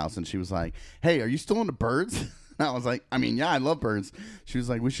dad's house and she was like, "Hey, are you still into birds?" And I was like, "I mean, yeah, I love birds." She was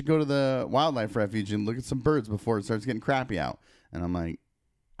like, "We should go to the wildlife refuge and look at some birds before it starts getting crappy out." And I'm like,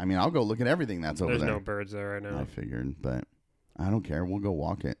 "I mean, I'll go look at everything that's over there." There's no birds there right now. I figured, but I don't care. We'll go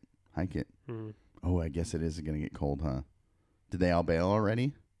walk it, hike it. Mm. Oh, I guess it is going to get cold, huh? Did they all bail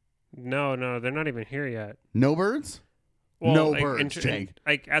already? No, they're not even here yet. No birds? Well, no like, birds, Jake.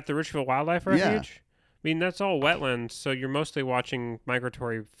 Like at the Richfield Wildlife Refuge? I mean, that's all wetlands, so you're mostly watching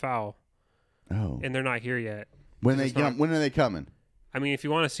migratory fowl. Oh. And they're not here yet. When are they coming? I mean, if you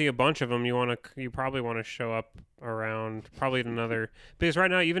want to see a bunch of them, you probably want to show up around probably because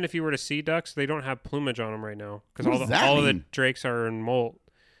right now, even if you were to see ducks, they don't have plumage on them right now because all of the drakes are in molt.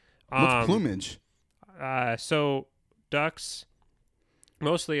 What's plumage? So ducks,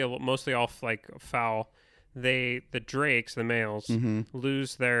 mostly all like fowl. The drakes, the males,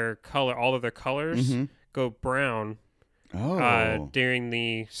 lose their color. All of their colors go brown during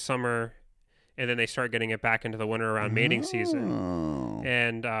the summer, and then they start getting it back into the winter around mating season.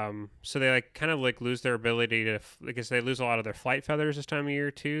 And so they like kind of like lose their ability to because they lose a lot of their flight feathers this time of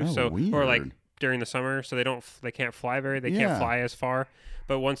year too. Weird. Or like during the summer, so they can't fly can't fly as far.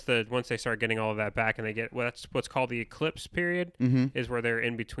 But once they start getting all of that back and they get that's what's called the eclipse period is where they're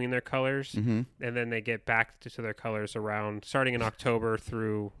in between their colors and then they get back to their colors around starting in October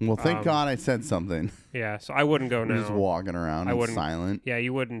through. Well, thank God I said something. Yeah, so I wouldn't go now. Just walking around and silent. Yeah,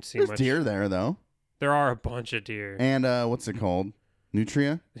 you wouldn't see There's much. deer there though. There are a bunch of deer. And what's it called?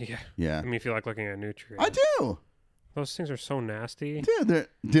 Nutria? Yeah. Yeah. I mean, if you like looking at nutria. I do. Those things are so nasty.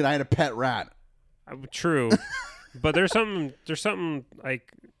 Dude, I had a pet rat. True. But there's something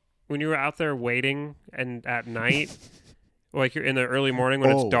like when you were out there waiting and at night, like you're in the early morning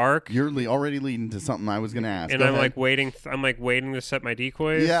when it's dark. You're already leading to something I was going to ask. And I'm like waiting to set my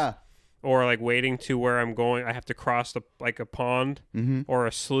decoys. Yeah. Or like waiting to where I'm going. I have to cross a pond or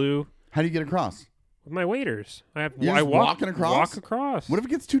a slough. How do you get across? With my waders. I walking across? Walk across. What if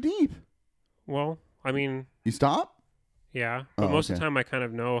it gets too deep? Well, I mean. You stop? Yeah, but most of the time I kind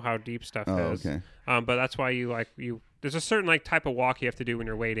of know how deep stuff is. Okay. But that's why there's a certain like type of walk you have to do when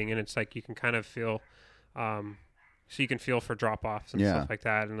you're waiting, and it's like you can kind of feel, so you can feel for drop offs and stuff like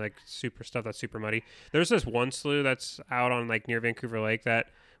that, and like that's super muddy. There's this one slough that's out on like near Vancouver Lake that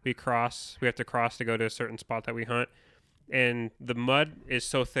we have to cross to go to a certain spot that we hunt, and the mud is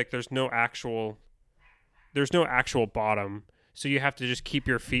so thick there's no actual bottom. So you have to just keep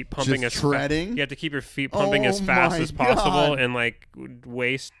your feet pumping as treading. You have to keep your feet pumping as fast as possible in like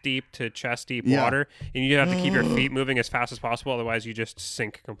waist deep to chest deep water, and you have to keep your feet moving as fast as possible. Otherwise, you just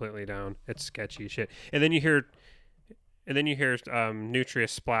sink completely down. It's sketchy shit. And then you hear nutria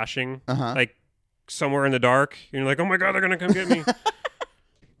splashing like somewhere in the dark. You're like, oh my god, they're gonna come get me.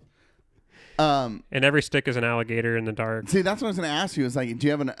 And every stick is an alligator in the dark. See, that's what I was gonna ask you. Is like, do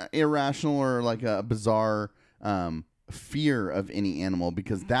you have an irrational or like a bizarre fear of any animal?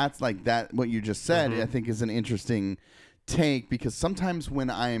 Because that's like that what you just said I think is an interesting take, because sometimes when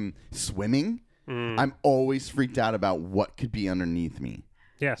I'm swimming I'm always freaked out about what could be underneath me.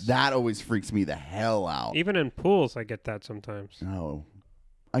 Yes, that always freaks me the hell out. Even in pools I get that sometimes. Oh,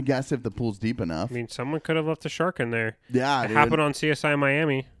 I guess if the pool's deep enough. I mean, someone could have left a shark in there. Yeah, it happened on CSI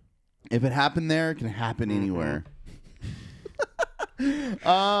Miami. If it happened there, it can happen anywhere.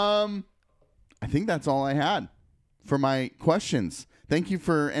 I think that's all I had for my questions. Thank you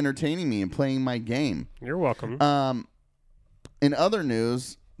for entertaining me and playing my game. You're welcome. In other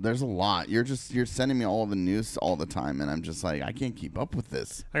news, there's a lot. You're sending me all the news all the time, and I'm just like, I can't keep up with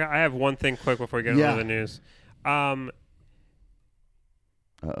this. I have one thing quick before we get into the news. Uh-oh.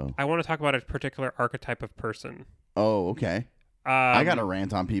 I want to talk about a particular archetype of person. Oh, okay. I got a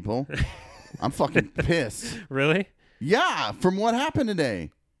rant on people. I'm fucking pissed. Really? Yeah, from what happened today.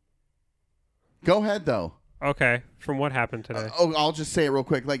 Go ahead, though. Okay, from what happened today? I'll just say it real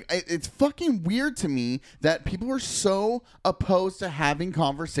quick. Like, it's fucking weird to me that people are so opposed to having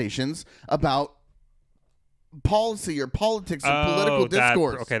conversations about policy or politics or political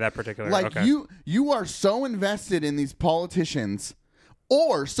discourse. That particular. Like, you are so invested in these politicians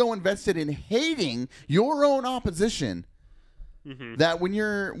or so invested in hating your own opposition that when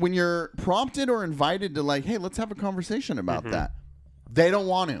you're prompted or invited to like, hey, let's have a conversation about that, they don't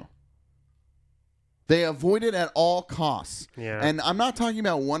want to. They avoid it at all costs. Yeah. And I'm not talking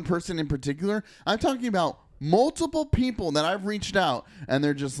about one person in particular. I'm talking about multiple people that I've reached out, and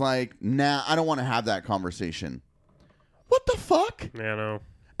they're just like, nah, I don't want to have that conversation. What the fuck? Yeah, no.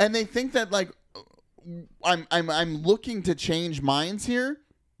 And they think that, like, I'm looking to change minds here.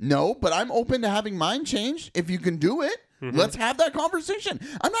 No, but I'm open to having mine changed. If you can do it, let's have that conversation.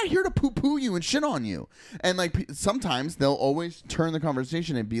 I'm not here to poo-poo you and shit on you. And like sometimes they'll always turn the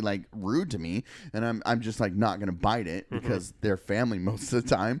conversation and be like rude to me, and I'm just like not gonna bite it because they're family most of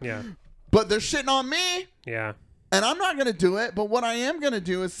the time. Yeah. But they're shitting on me. Yeah. And I'm not gonna do it. But what I am gonna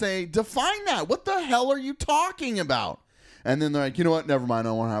do is say, define that. What the hell are you talking about? And then they're like, you know what? Never mind.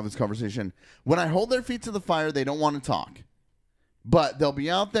 I don't want to have this conversation. When I hold their feet to the fire, they don't want to talk. But they'll be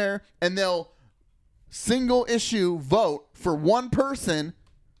out there and they'll single issue vote for one person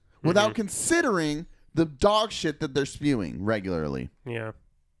without considering the dog shit that they're spewing regularly. Yeah.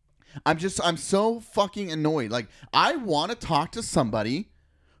 I'm so fucking annoyed. Like, I want to talk to somebody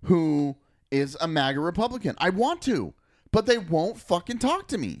who is a MAGA Republican. I want to, but they won't fucking talk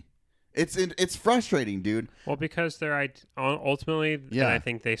to me. It's frustrating, dude. Well, because they're ultimately, Yeah. and I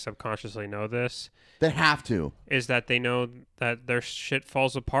think they subconsciously know this, They have to. is that they know that their shit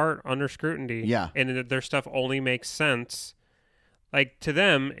falls apart under scrutiny. Yeah. And that their stuff only makes sense, like, to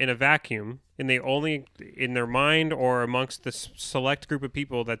them in a vacuum, and they only, in their mind or amongst this select group of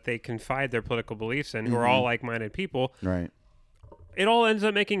people that they confide their political beliefs in, who are all like-minded people, Right. it all ends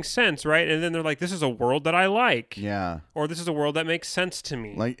up making sense, right? And then they're like, this is a world that I like. Yeah. Or this is a world that makes sense to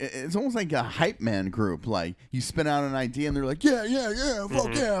me. Like, it's almost like a hype man group. Like, you spin out an idea and they're like, yeah,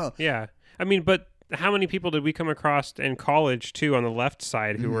 fuck yeah. Yeah. I mean, but how many people did we come across in college, too, on the left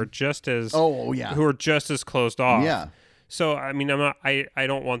side who were just as... Oh, yeah. Who are just as closed off. Yeah. So, I mean, I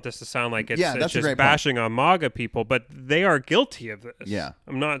don't want this to sound like it's that's a just great bashing on MAGA people, but they are guilty of this. Yeah.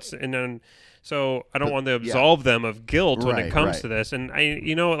 I'm not... And then... So I don't want to absolve them of guilt when it comes to this. And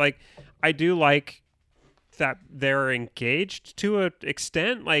I do like that they're engaged to an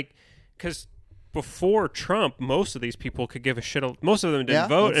extent, like, because before Trump, most of these people could give a shit. Most of them didn't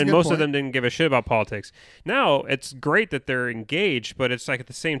vote, and most of them didn't give a shit about politics. Now it's great that they're engaged, but it's like at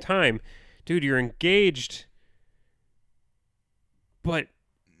the same time, dude, you're engaged, but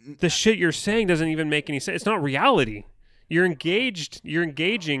the shit you're saying doesn't even make any sense. It's not reality. You're engaged. You're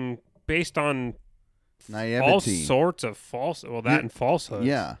engaging based on naivety. All sorts of and falsehoods.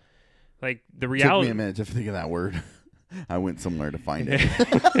 Yeah. Like the reality. Took me a minute to think of that word. I went somewhere to find it.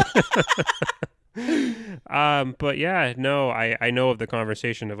 But yeah, no, I know of the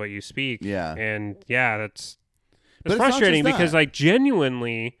conversation of what you speak. Yeah. And yeah, it's But it's frustrating not just because that. like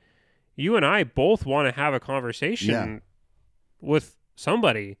genuinely, you and I both want to have a conversation with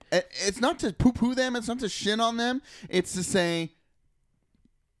somebody. It's not to poo-poo them. It's not to shit on them. It's to say,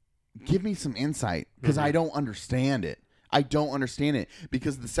 give me some insight because I don't understand it. I don't understand it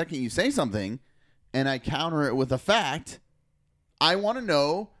because the second you say something and I counter it with a fact, I want to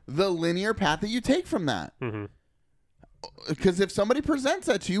know the linear path that you take from that. Because if somebody presents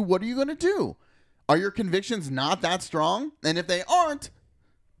that to you, what are you going to do? Are your convictions not that strong? And if they aren't,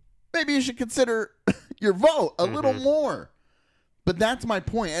 maybe you should consider your vote a little more. But that's my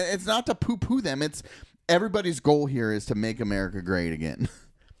point. It's not to poo-poo them. It's everybody's goal here is to make America great again.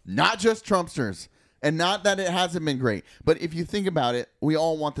 Not just Trumpsters. And not that it hasn't been great. But if you think about it, we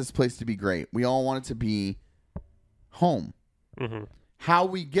all want this place to be great. We all want it to be home. How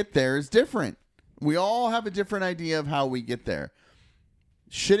we get there is different. We all have a different idea of how we get there.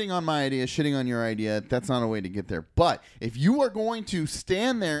 Shitting on my idea, shitting on your idea, that's not a way to get there. But if you are going to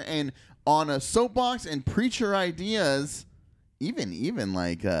stand there and on a soapbox and preach your ideas...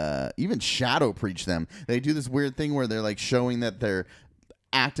 Even shadow preach them. They do this weird thing where they're like showing that they're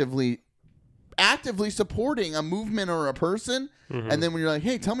actively supporting a movement or a person, and then when you're like,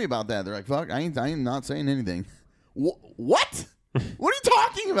 "Hey, tell me about that," they're like, "Fuck, I ain't not saying anything." What? What are you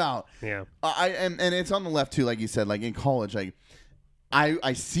talking about? Yeah, and it's on the left too, like you said. Like in college, like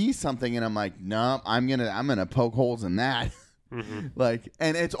I see something and I'm like, "No, I'm gonna poke holes in that." Like,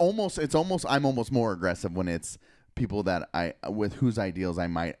 and it's almost I'm almost more aggressive when it's people that with whose ideals I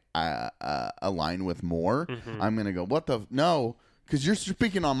might align with more. I'm gonna go, what the no, because you're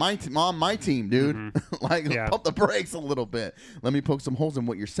speaking on my team, dude. Like, pump the brakes a little bit. Let me poke some holes in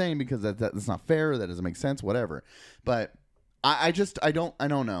what you're saying because that's not fair. That doesn't make sense. Whatever. But I don't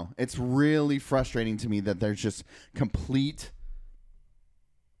know. It's really frustrating to me that there's just complete.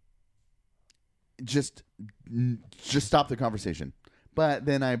 Just stop the conversation. But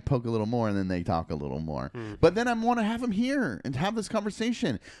then I poke a little more, and then they talk a little more. But then I want to have them here and have this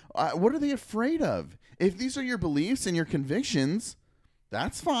conversation. What are they afraid of? If these are your beliefs and your convictions,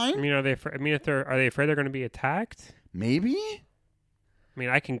 That's fine. I mean, are they afraid they're going to be attacked? Maybe. I mean,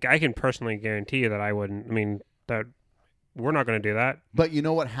 I can personally guarantee you that I wouldn't. I mean, that we're not going to do that. But you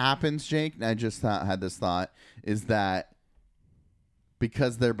know what happens, Jake? And I just had this thought, is that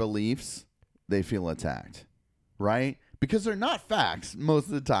because their beliefs, they feel attacked, right? Because they're not facts most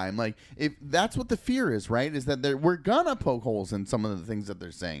of the time. Like, if that's what the fear is, right? Is that we're gonna poke holes in some of the things that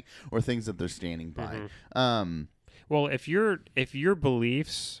they're saying or things that they're standing by. Mm-hmm. Well, if your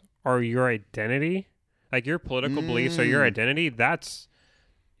beliefs are your identity, like your political beliefs are your identity, you've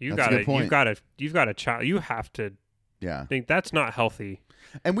got a child. You have to think that's not healthy.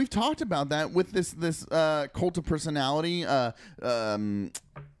 And we've talked about that with this cult of personality.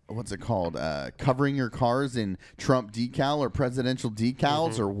 What's it called? Covering your cars in Trump decal or presidential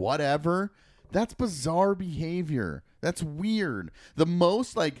decals or whatever. That's bizarre behavior. That's weird. The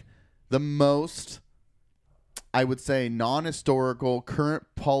most, I would say, non-historical, current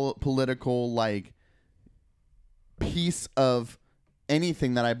political, like, piece of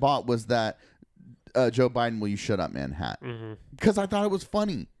anything that I bought was that Joe Biden, will you shut up, man, hat. Because I thought it was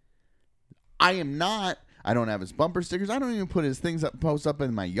funny. I don't have his bumper stickers. I don't even put his posts up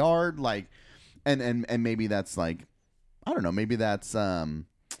in my yard. Like, and maybe that's like, I don't know. Maybe that's the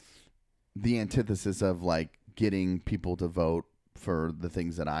antithesis of like getting people to vote for the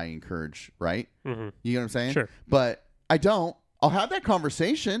things that I encourage. Right? You know what I'm saying? Sure. But I don't. I'll have that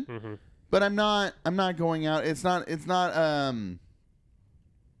conversation. But I'm not going out. These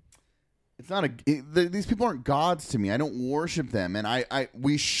people aren't gods to me. I don't worship them, and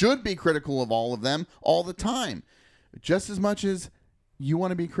we should be critical of all of them all the time, just as much as you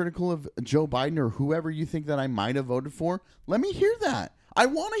want to be critical of Joe Biden or whoever you think that I might have voted for. Let me hear that. I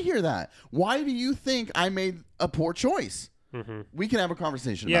want to hear that. Why do you think I made a poor choice? We can have a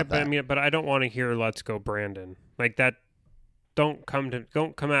conversation about that. Yeah, but I don't want to hear "Let's go, Brandon" like that. Don't come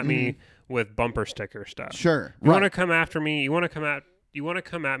at me with bumper sticker stuff. Sure, you want to come after me. You want to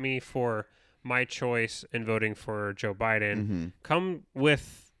come at me for my choice in voting for Joe Biden. Come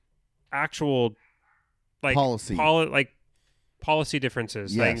with actual policy, policy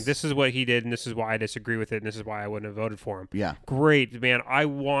differences. Yes. Saying this is what he did, and this is why I disagree with it, and this is why I wouldn't have voted for him. Yeah, great, man. I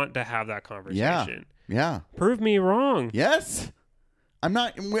want to have that conversation. Yeah. Prove me wrong. Yes. I'm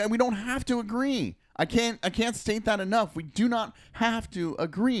not. We don't have to agree. I can't state that enough. We do not have to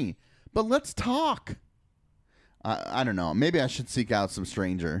agree. But let's talk. I don't know. Maybe I should seek out some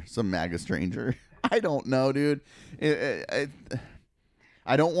MAGA stranger. I don't know, dude. I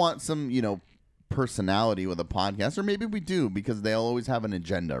don't want some, personality with a podcast, or maybe we do because they'll always have an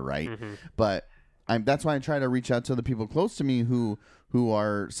agenda, right? But that's why I try to reach out to the people close to me who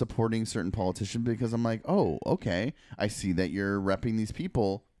are supporting certain politicians, because I'm like, oh, okay, I see that you're repping these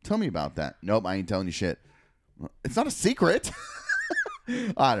people. Tell me about that. Nope, I ain't telling you shit. It's not a secret.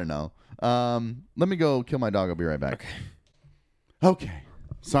 I don't know. Let me go kill my dog. I'll be right back. Okay.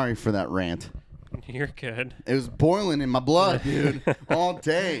 Sorry for that rant. You're good. It was boiling in my blood, dude, all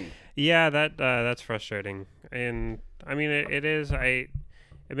day. Yeah, that's frustrating. And I mean, it is. It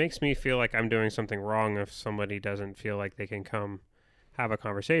makes me feel like I'm doing something wrong if somebody doesn't feel like they can come have a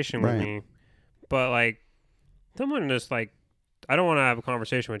conversation with me. But like, someone just like, I don't want to have a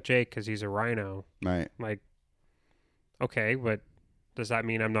conversation with Jake because he's a rhino. Right. Like, okay, but does that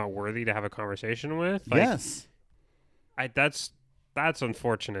mean I'm not worthy to have a conversation with? Like, yes. That's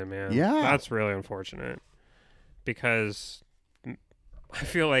unfortunate, man. Yeah. That's really unfortunate. Because I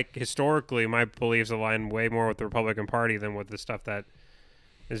feel like historically my beliefs align way more with the Republican Party than with the stuff that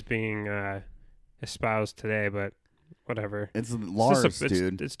is being espoused today, but whatever. It's Lars,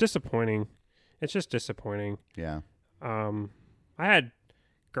 dude. It's disappointing. It's just disappointing. Yeah. I had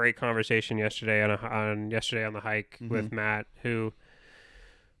great conversation yesterday on the hike with Matt, who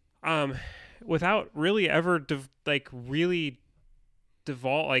without really ever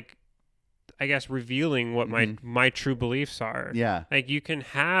revealing what my true befs are. Yeah. Like you can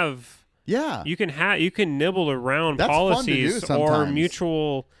nibble around That's policies or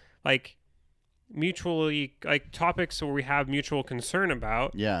mutually topics where we have mutual concern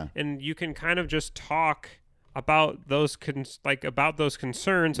about. Yeah. And you can kind of just talk about those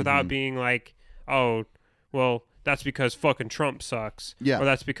concerns without being like, oh, well, that's because fucking Trump sucks. Yeah. Or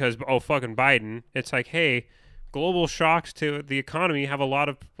that's because, fucking Biden. It's like, hey, global shocks to the economy have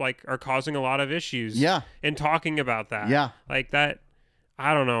are causing a lot of issues. Yeah. And talking about that. Yeah. Like that,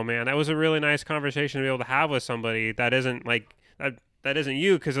 I don't know, man. That was a really nice conversation to be able to have with somebody that isn't like, that isn't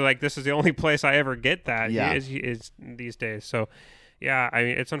you, because like this is the only place I ever get that is these days. So, yeah, I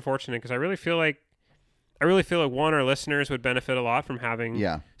mean, it's unfortunate because I really feel like one, our listeners would benefit a lot from having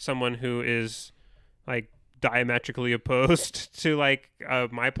someone who is like diametrically opposed to like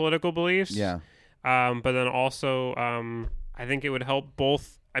my political beliefs. Yeah. But then also, I think it would help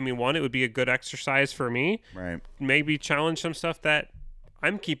both. I mean, one, it would be a good exercise for me. Right. Maybe challenge some stuff that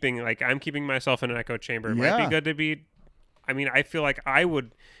I'm keeping myself in an echo chamber. It might be good to be. I mean, I feel like that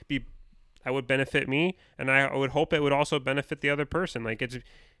would benefit me, and I would hope it would also benefit the other person. Like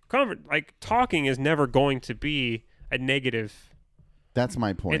talking is never going to be a negative. That's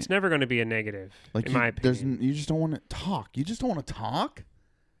my point. It's never going to be a negative, like in my opinion. You just don't want to talk. You just don't want to talk.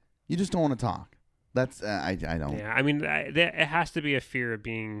 You just don't want to talk. That's I don't. Yeah, I mean, it has to be a fear of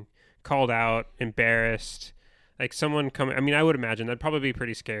being called out, embarrassed. Like someone coming. I mean, I would imagine that'd probably be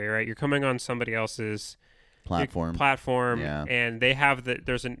pretty scary, right? You're coming on somebody else's platform, yeah. And they have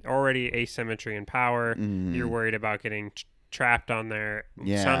there's an already asymmetry in power. Mm. You're worried about getting trapped on there,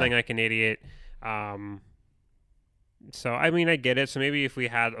 Yeah. sounding like an idiot. So I mean, I get it. So maybe if we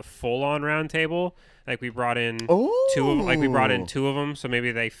had a full-on round table, like we brought in two of them, so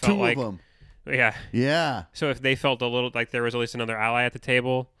maybe they felt two like of them. Yeah. Yeah. So if they felt a little like there was at least another ally at the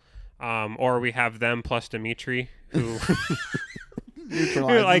table, or we have them plus Dimitri, who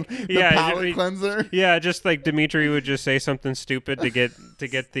neutralizes the palate cleanser. Yeah, just like Dimitri would just say something stupid to get the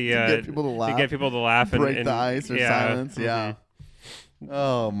get people to laugh. To get people to laugh break and the ice or silence. Mm-hmm. Yeah.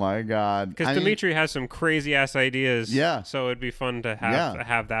 Oh my God. Because Dimitri has some crazy ass ideas. Yeah. So it'd be fun to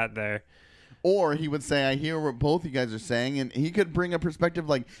have that there. Or he would say, I hear what both you guys are saying, and he could bring a perspective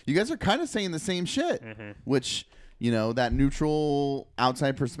like, you guys are kind of saying the same shit, which, that neutral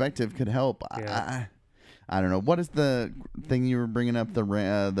outside perspective could help. Yeah. I don't know. What is the thing you were bringing up,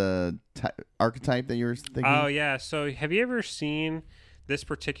 the archetype that you were thinking? Oh, yeah. So have you ever seen this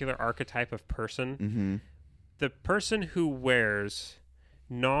particular archetype of person? Mm-hmm. The person who wears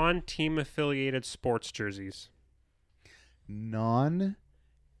non-team affiliated sports jerseys. Non-team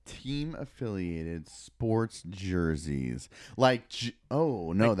affiliated sports jerseys. Like,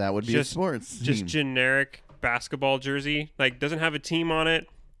 that would be a sports team. Just generic basketball jersey. Like, doesn't have a team on it.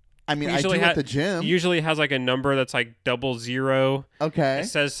 I mean, I do at the gym. Usually has like a number that's like 00. Okay. It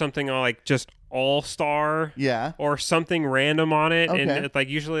says something like just all-star. Yeah. Or something random on it. Okay. And it's like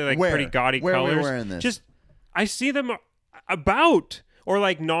usually like Where? pretty gaudy Where colors. Where are we wearing this? Just, I see them about. Or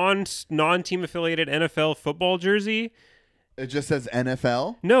like non-team affiliated NFL football jersey. It just says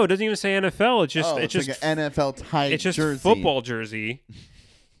NFL? No, it doesn't even say NFL. It's just like an NFL type it's just jersey. Football jersey.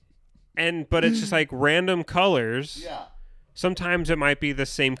 But it's just like random colors. Yeah. Sometimes it might be the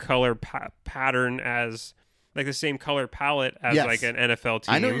same color pattern as like the same color palette as like an NFL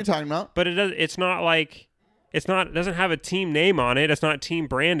team. I know what you're talking about. But it's not like it doesn't have a team name on it. It's not team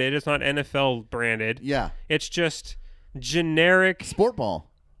branded. It's not NFL branded. Yeah. It's just generic sport ball.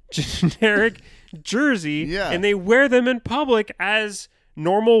 Generic jersey. Yeah. And they wear them in public as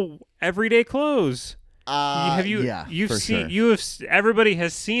normal everyday clothes. Everybody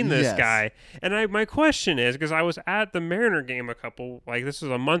has seen this guy. And my question is, because I was at the Mariner game this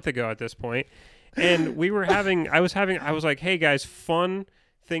was a month ago at this point, and I was like, hey guys, fun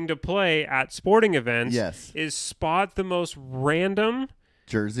thing to play at sporting events is spot the most random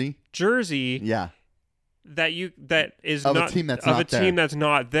jersey that is of not a team that's of not a team there. that's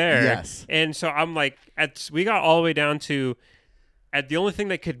not there. Yes. And so I'm like, we got all the way down to the only thing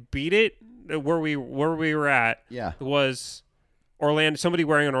that could beat it where we were at was somebody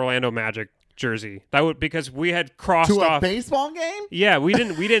wearing an Orlando Magic jersey. Because we had crossed to off a baseball game. Yeah, we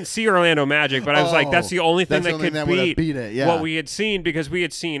didn't see Orlando Magic, but I was like, that's the only thing that could beat it. Yeah. What we had seen, because we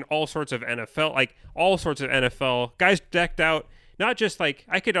had seen all sorts of NFL guys decked out. Not just like,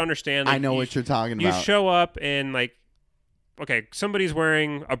 I could understand. Like, I know what you're talking about. You show up and like, okay, somebody's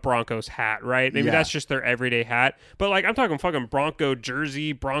wearing a Broncos hat, right? Maybe that's just their everyday hat. But like, I'm talking fucking Bronco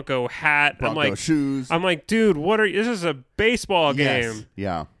jersey, Bronco hat. Bronco shoes. I'm like, dude, this is a baseball game.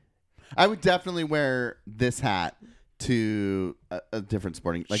 Yeah. I would definitely wear this hat to a different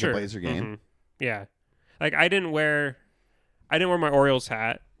sporting, like a Blazer game. Mm-hmm. Yeah. Like I didn't wear my Orioles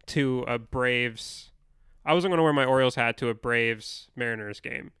hat to a Braves. I wasn't going to wear my Orioles hat to a Braves Mariners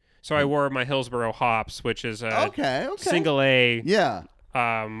game. So I wore my Hillsboro Hops, which is a single A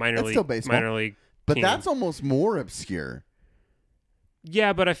minor league. Still baseball. Minor league but team. That's almost more obscure.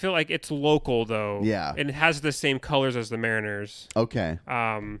 Yeah, but I feel like it's local though. Yeah. And it has the same colors as the Mariners. Okay.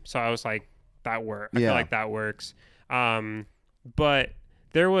 So I was like, that works. I feel like that works. But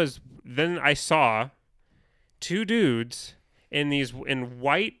then I saw two dudes in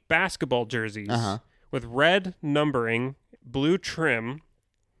white basketball jerseys with red numbering, blue trim,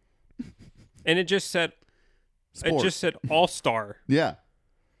 and it just said All-Star. Yeah.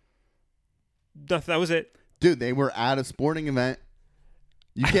 That was it. Dude, they were at a sporting event.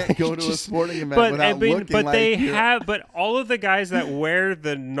 You can't go to a sporting event but without looking but like they you're- have. But all of the guys that wear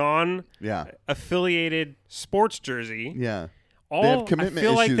the non-affiliated sports jersey, Yeah. all have commitment I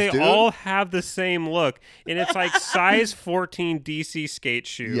feel like issues, they dude. all have the same look, and it's like size 14 DC skate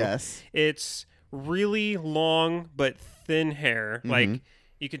shoe. Yes. It's really long but thin hair. Like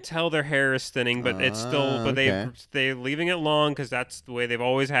you can tell their hair is thinning, but it's still. But okay. they're leaving it long because that's the way they've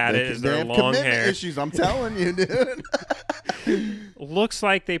always had it. Is They their have long commitment hair. issues. I'm telling you, dude. Looks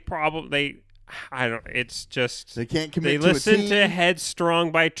like they probably. I don't. It's just They can't they commit to a listen team. to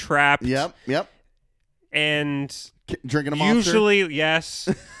Headstrong by Trapped. Yep. And Drinking a monster. usually, yes.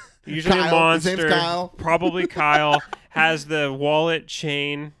 Usually Kyle, a monster. his name's Kyle. Probably Kyle has the wallet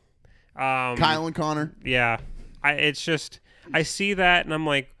chain. Kyle and Connor. Yeah. It's just I see that and I'm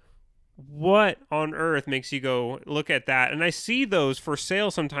like, what on earth makes you go look at that? And I see those for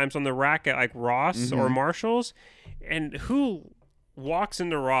sale sometimes on the rack at like Ross or Marshall's. And who walks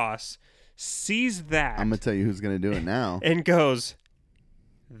into Ross, sees that, I'm gonna tell you who's gonna do it now. and goes,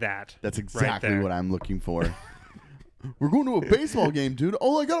 that. That's right exactly there. what I'm looking for. We're going to a baseball game, dude.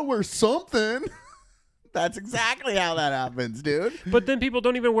 Oh, I gotta wear something. That's exactly how that happens, dude. But then people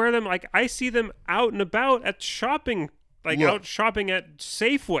don't even wear them. Like I see them out and about at shopping, like Look. out shopping at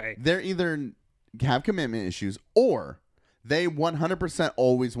Safeway. They're either have commitment issues or they 100%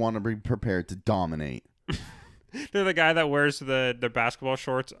 always want to be prepared to dominate. They're the guy that wears the basketball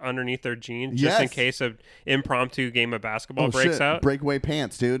shorts underneath their jeans just in Yes. case an impromptu game of basketball breaks shit. out. Breakaway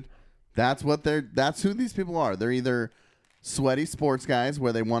pants, dude. That's who these people are. They're either sweaty sports guys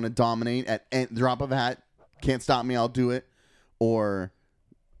where they want to dominate at drop of a hat. Can't stop me, I'll do it. Or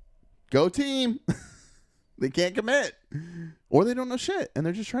go team. They can't commit. Or they don't know shit and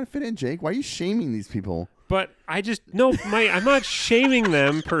they're just trying to fit in, Jake. Why are you shaming these people? But I just no, I'm not shaming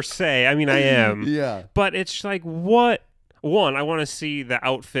them per se. I mean, I am. Yeah. But it's like what? One, I want to see the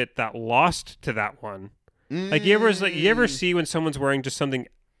outfit that lost to that one. Like you ever see when someone's wearing just something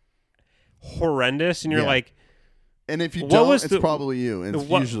horrendous and you're Yeah. like, And if you What don't, was it's probably you. It's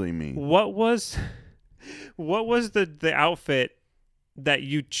usually me. what was the outfit that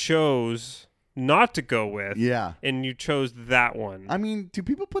you chose not to go with? Yeah. And you chose that one. I mean, do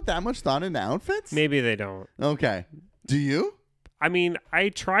people put that much thought into outfits? Maybe they don't. Okay. Do you? I mean, I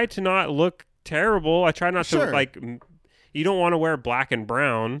try to not look terrible. I try not Sure. to like. You don't want to wear black and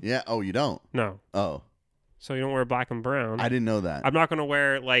brown. Yeah. Oh, you don't? No. Oh. So you don't wear black and brown. I didn't know that. I'm not going to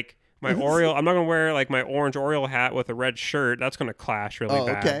wear like my Oriole. I'm not going to wear like my orange Oriole hat with a red shirt. That's going to clash really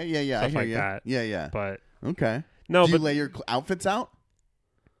bad. Okay. Yeah. Stuff I hear like you. that. Yeah. But Okay. no, Do you but lay your outfits out?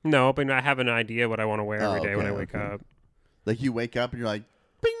 no, but I have an idea what I want to wear every day when I wake okay. up. Like you wake up and you're like,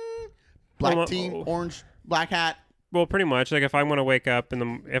 bing, black Well, tee, orange, black hat. Well, pretty much. Like if I want to wake up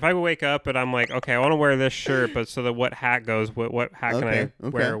if I wake up and I'm like, okay, I want to wear this shirt, but so that what hat goes? What hat can I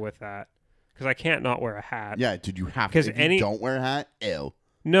wear with that? Because I can't not wear a hat. Yeah. Did you have to? 'Cause If any- you don't wear a hat, ew.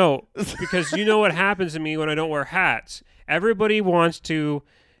 No, because you know what happens to me when I don't wear hats. Everybody wants to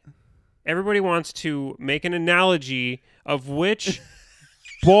make an analogy of which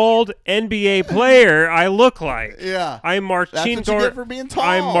bald NBA player I look like. Yeah. I'm Marcin That's what you get for being tall.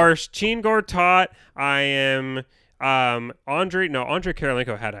 I'm Marcin Gortat. I am Andre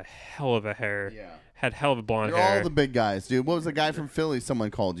Karolinko had a hell of a hair. Yeah. Had hell of a blonde You're hair. all the big guys, dude. What was the guy from Philly someone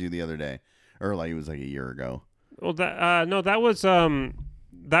called you the other day? Or like it was like a year ago. Well, that was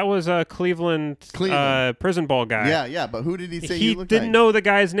Cleveland prison ball guy. Yeah, but who did he say He you looked didn't like? know the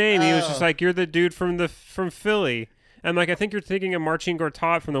guy's name. He was Oh. just like, "You're the dude from Philly." I'm like, "I think you're thinking of Marcin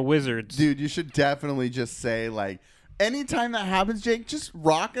Gortat from the Wizards." Dude, you should definitely just say like anytime that happens, Jake, just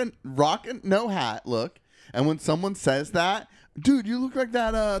rock a no hat look. And when someone says that, dude, you look like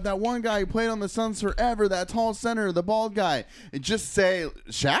that one guy who played on the Suns forever, that tall center, the bald guy. And just say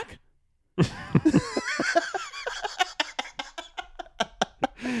Shaq?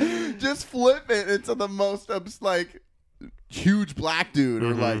 Just flip it into the most huge black dude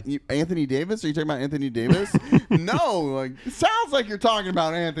or like Anthony Davis. Are you talking about Anthony Davis? No, like it sounds like you're talking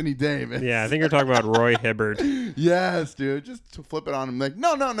about Anthony Davis. Yeah, I think you're talking about Roy Hibbert. Yes, dude. Just to flip it on him, like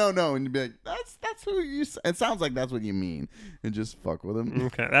no, and you'd be like, that's who you. It sounds like that's what you mean, and just fuck with him.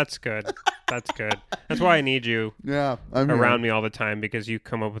 Okay, that's good. That's good. That's why I need you Yeah, I'm here. around me all the time because you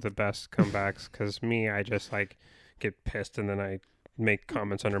come up with the best comebacks. Because me, I just like get pissed and then I make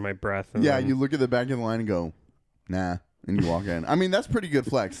comments under my breath. And Yeah, then you look at the back of the line and go, nah, and you walk in. I mean, that's pretty good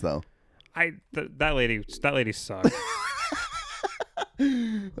flex though. That lady sucks.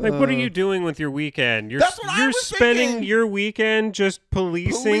 Like, what are you doing with your weekend? That's what I you're was spending thinking. your weekend just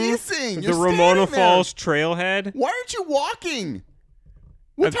policing You're the Ramona standing there. Falls trailhead. Why aren't you walking?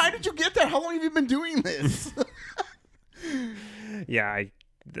 What time did you get there? How long have you been doing this? Yeah,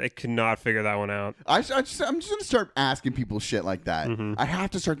 I could not figure that one out. I'm just gonna start asking people shit like that. Mm-hmm. I have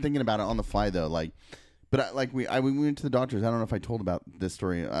to start thinking about it on the fly though. Like, but we went to the doctors. I don't know if I told about this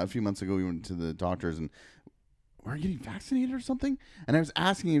story a few months ago. We went to the doctors and we were getting vaccinated or something. And I was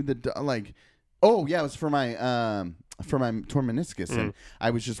asking oh yeah, it was for my torn meniscus, and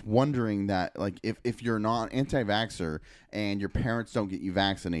I was just wondering that like if you're not anti-vaxxer and your parents don't get you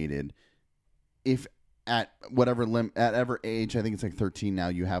vaccinated, if at whatever age, I think it's like 13 now,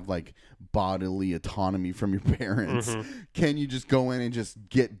 you have like bodily autonomy from your parents. Can you just go in and just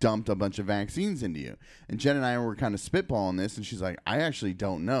get dumped a bunch of vaccines into you? And Jen and I were kind of spitballing this, and she's like, I actually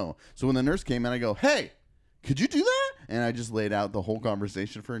don't know. So when the nurse came in, I go, hey, could you do that? And I just laid out the whole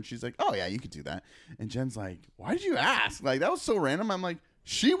conversation for her, and she's like, oh yeah, you could do that. And Jen's like, why did you ask? Like, that was so random. I'm like,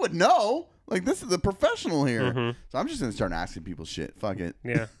 she would know. Like, this is the professional here. So I'm just going to start asking people shit. Fuck it.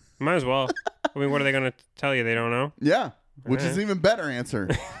 Yeah. Might as well. I mean, what are they going to tell you? They don't know? Yeah, which is even better answer.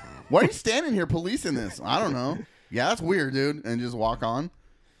 Why are you standing here policing this? I don't know. Yeah, that's weird, dude. And just walk on.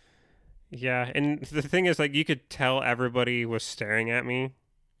 Yeah, and the thing is, like, you could tell everybody was staring at me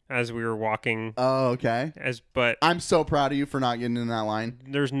as we were walking. Oh, okay. But I'm so proud of you for not getting in that line.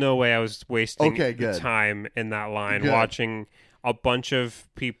 There's no way I was wasting good. time in that line watching a bunch of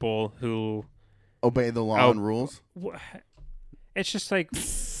people who obey the law and rules. It's just like,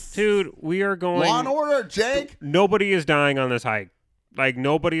 dude, we are going... Law and order, Jake! Nobody is dying on this hike. Like,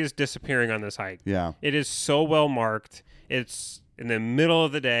 nobody is disappearing on this hike. Yeah. It is so well marked. It's in the middle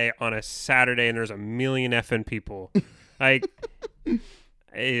of the day on a Saturday, and there's a million effing people. Like,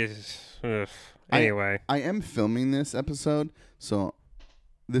 anyway. I am filming this episode, so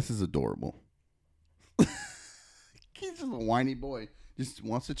this is adorable. He's just a whiny boy. Just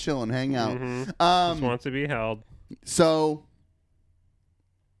wants to chill and hang out. Just wants to be held. So...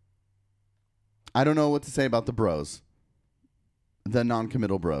 I don't know what to say about the bros, the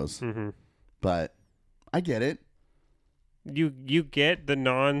non-committal bros, but I get it. You get the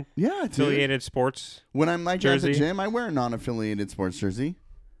non-affiliated sports when I'm like jersey. At the gym, I wear a non-affiliated sports jersey.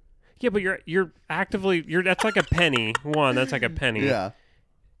 Yeah, but you're actively that's like a penny. That's like a penny. Yeah.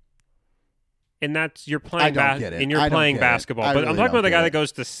 And you're playing basketball. But really I'm talking about the guy that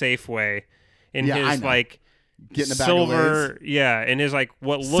goes to Safeway in his like getting a bag silver, of Lay's. yeah, and is like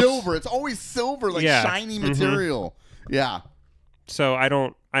what looks silver. It's always silver, like shiny material. Yeah. So I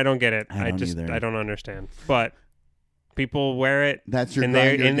don't get it. I don't understand. But people wear it. That's your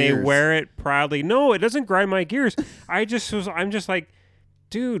they wear it proudly. No, it doesn't grind my gears. I'm just like,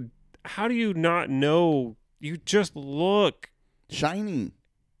 dude, how do you not know? You just look shiny.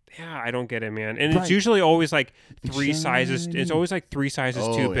 Yeah, I don't get it, man. And it's usually always like three sizes. It's always like 3 sizes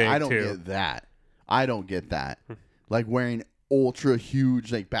too big. I don't get that. I don't get that. Like wearing ultra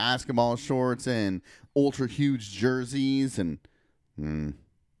huge like basketball shorts and ultra huge jerseys and no.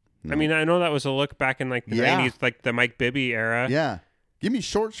 I mean, I know that was a look back in like the 90s, like the Mike Bibby era. Yeah. Give me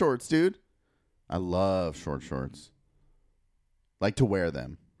short shorts, dude. I love short shorts. Like to wear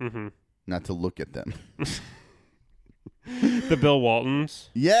them. Not to look at them. The Bill Waltons.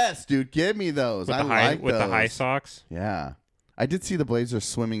 Yes, dude. Give me those. With the high socks. Yeah. I did see the Blazers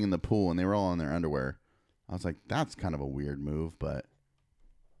swimming in the pool, and they were all in their underwear. I was like, that's kind of a weird move, but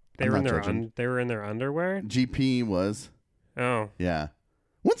they were in their underwear? GP was. Oh. Yeah.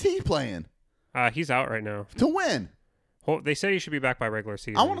 What's he playing? He's out right now. To win. Well, they said he should be back by regular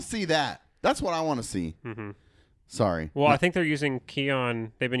season. I want to see that. That's what I want to see. Sorry. Well, I think they're using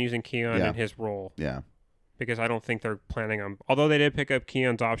Keon. They've been using Keon in his role. Yeah. Because I don't think they're planning on... Although they did pick up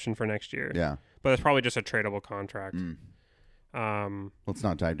Keon's option for next year. Yeah. But it's probably just a tradable contract. Let's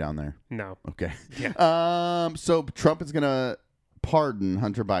not dive down there. No. Okay. Yeah. So Trump is going to pardon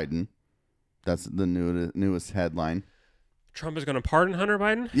Hunter Biden. That's the newest headline. Trump is going to pardon Hunter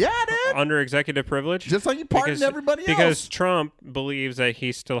Biden? Yeah, dude. Under executive privilege? Just like he pardoned everybody else. Because Trump believes that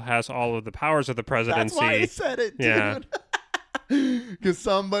he still has all of the powers of the presidency. That's why he said it, dude. Yeah. Because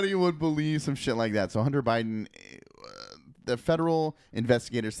somebody would believe some shit like that. So Hunter Biden, the federal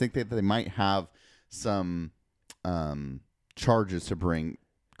investigators think that they might have some charges to bring,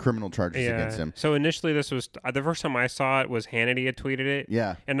 criminal charges against him. So initially this was, the first time I saw it was Hannity had tweeted it.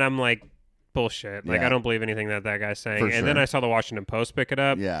 Yeah. And I'm like, bullshit. Like, I don't believe anything that guy's saying. And then I saw the Washington Post pick it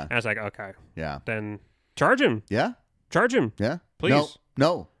up. Yeah. And I was like, okay. Yeah. Then charge him. Yeah. Charge him. Yeah. Please.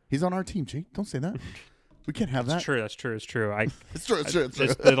 No. He's on our team, Jake. Don't say that. We can't have that. That's true. It's true. It's true.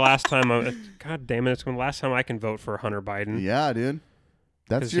 It's the last time. God damn it! It's the last time I can vote for Hunter Biden. Yeah, dude.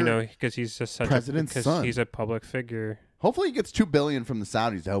 That's because he's just such president's son. He's a public figure. Hopefully, he gets $2 billion from the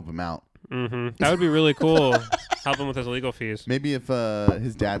Saudis to help him out. That would be really cool. Help him with his legal fees. Maybe if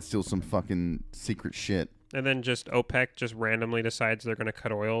his dad steals some fucking secret shit. And then just OPEC just randomly decides they're going to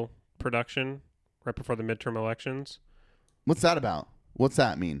cut oil production right before the midterm elections. What's that about? What's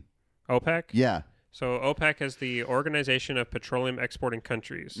that mean? OPEC? Yeah. So OPEC is the Organization of Petroleum Exporting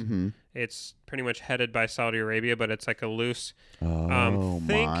Countries. Mm-hmm. It's pretty much headed by Saudi Arabia, but it's like a loose. Oh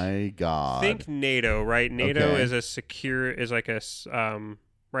my God! Think NATO, right? NATO Okay. is a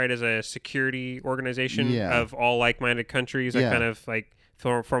security organization of all like-minded countries that kind of like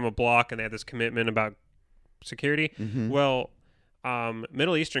form a block, and they have this commitment about security. Mm-hmm. Well,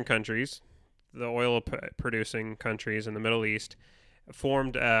 Middle Eastern countries, the oil producing countries in the Middle East,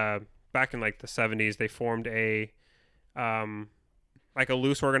 formed back in like the 70s. They formed a like a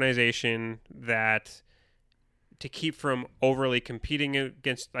loose organization that to keep from overly competing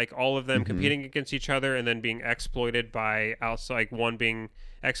against, like all of them competing against each other and then being exploited by outside, like one being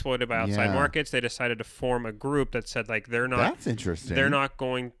exploited by outside markets. They decided to form a group that said like they're not. That's interesting. They're not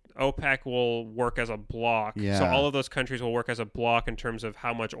going. OPEC will work as a block. Yeah. So all of those countries will work as a block in terms of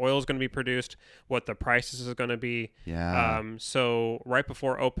how much oil is going to be produced, what the prices is going to be. Yeah. So right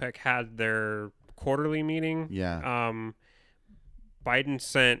before OPEC had their quarterly meeting, Biden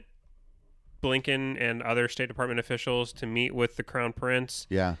sent Blinken and other State Department officials to meet with the Crown Prince.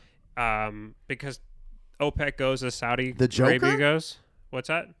 Yeah. Because OPEC goes as Saudi The Arabia Joker? goes. What's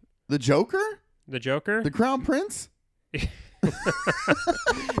that? The Joker? The Joker? The Crown Prince?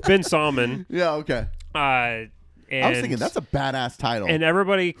 Bin Salman. Yeah, okay. And I was thinking that's a badass title. And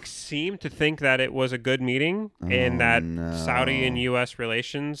everybody seemed to think that it was a good meeting and that Saudi and U.S.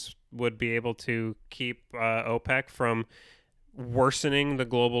 relations would be able to keep OPEC from worsening the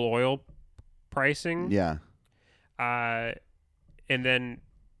global oil pricing. Yeah. And then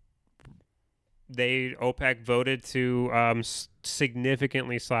OPEC voted to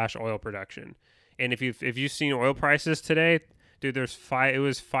significantly slash oil production. And if you've seen oil prices today, dude, I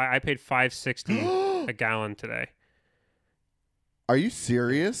paid $5.60 a gallon today. Are you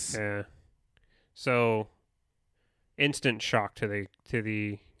serious? Yeah. So instant shock to the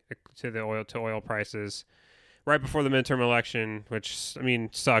oil prices right before the midterm election, which I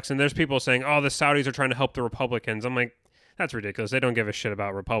mean sucks. And there's people saying, "Oh, the Saudis are trying to help the Republicans." I'm like, that's ridiculous. They don't give a shit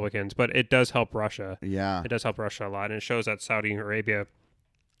about Republicans, but it does help Russia. Yeah. It does help Russia a lot, and it shows that Saudi Arabia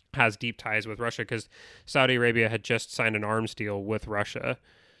has deep ties with Russia because Saudi Arabia had just signed an arms deal with Russia.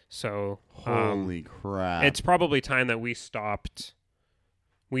 So holy crap! It's probably time that we stopped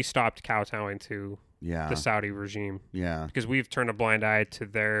kowtowing to the Saudi regime. Yeah, because we've turned a blind eye to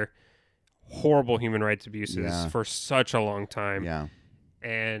their horrible human rights abuses for such a long time. Yeah.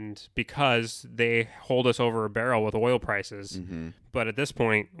 And because they hold us over a barrel with oil prices. But at this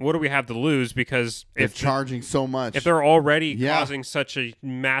point, what do we have to lose? Because they're charging so much. If they're already causing such a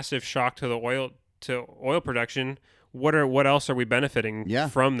massive shock to the oil production, what else are we benefiting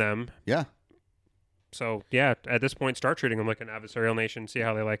from them? Yeah. So, at this point, start treating them like an adversarial nation, see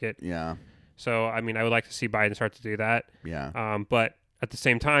how they like it. Yeah. So, I mean, I would like to see Biden start to do that. Yeah. But at the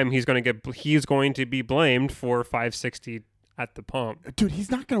same time, he's going to be blamed for $5.60 at the pump. Dude,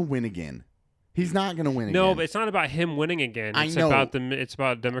 he's not going to win again. He's not going to win again. No, but it's not about him winning again. It's about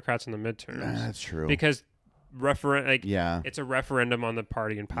Democrats in the midterms. That's true. Because it's a referendum on the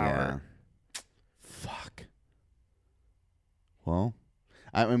party in power. Yeah. Fuck. Well,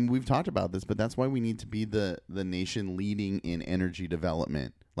 I mean, we've talked about this, but that's why we need to be the nation leading in energy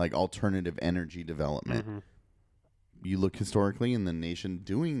development, like alternative energy development. You look historically, and the nation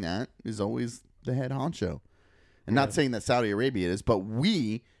doing that is always the head honcho. And not saying that Saudi Arabia is, but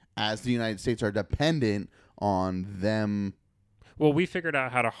we, as the United States, are dependent on them. Well, we figured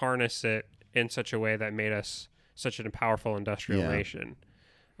out how to harness it in such a way that made us such a powerful industrial nation.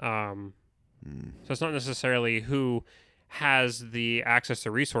 So it's not necessarily who has the access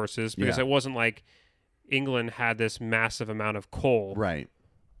to resources, because it wasn't like England had this massive amount of coal. Right.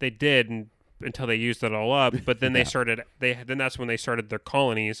 They did until they used it all up, but then then that's when they started their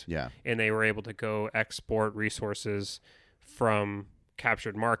colonies. Yeah. And they were able to go export resources from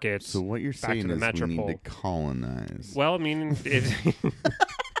captured markets. So what you're saying is metropole. We need to colonize. Well, I mean,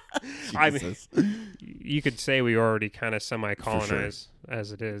 you could say we already kind of semi-colonize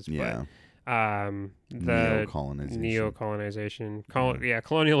as it is. Yeah. But the neo-colonization,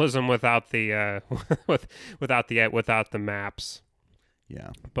 colonialism without the without the maps.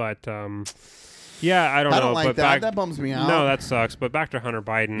 Yeah. But I don't know. I don't like but that. That bums me out. No, that sucks. But back to Hunter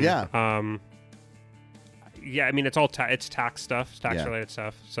Biden. Yeah. I mean, it's all it's tax stuff, tax related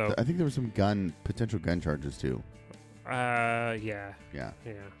stuff. So I think there were some potential gun charges too. Yeah. Yeah.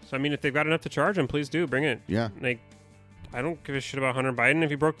 So I mean, if they've got enough to charge him, please do bring it. Yeah. Like, I don't give a shit about Hunter Biden. If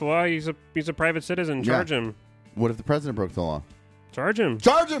he broke the law, he's a private citizen. Charge him. What if the president broke the law? Charge him.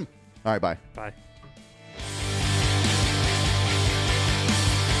 Charge him. All right. Bye. Bye.